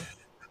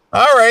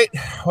right.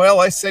 Well,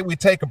 I say we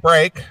take a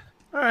break.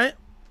 All right.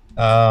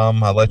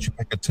 I'll let you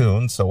pick a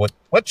tune. So what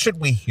should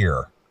we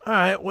hear? All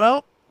right.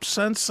 Well,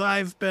 since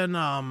I've been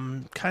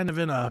kind of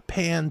in a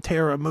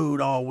Pantera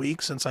mood all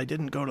week since I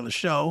didn't go to the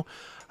show,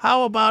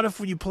 how about if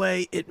you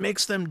play It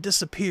Makes Them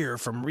Disappear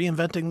from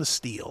Reinventing the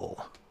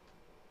Steel?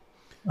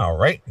 All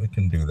right. We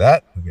can do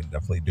that. We can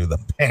definitely do the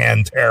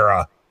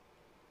Pantera.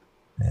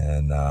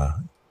 And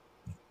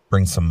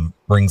bring some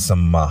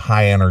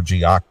high energy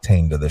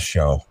octane to the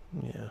show.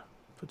 Yeah.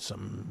 Put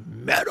some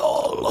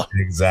metal.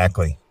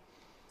 Exactly.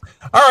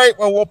 All right,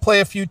 well, we'll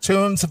play a few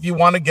tunes. If you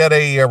want to get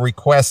a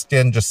request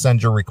in, just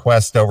send your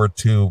request over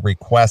to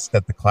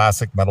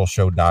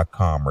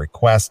request@theclassicmetalshow.com,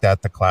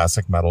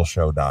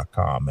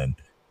 request@theclassicmetalshow.com. And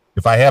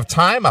if I have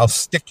time, I'll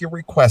stick your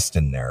request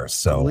in there.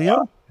 So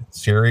here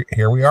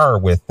we are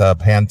with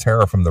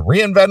Pantera from the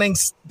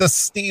Reinventing the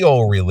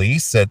Steel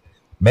release. It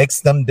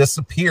Makes Them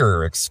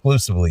Disappear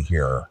exclusively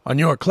here on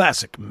your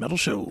Classic Metal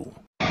Show.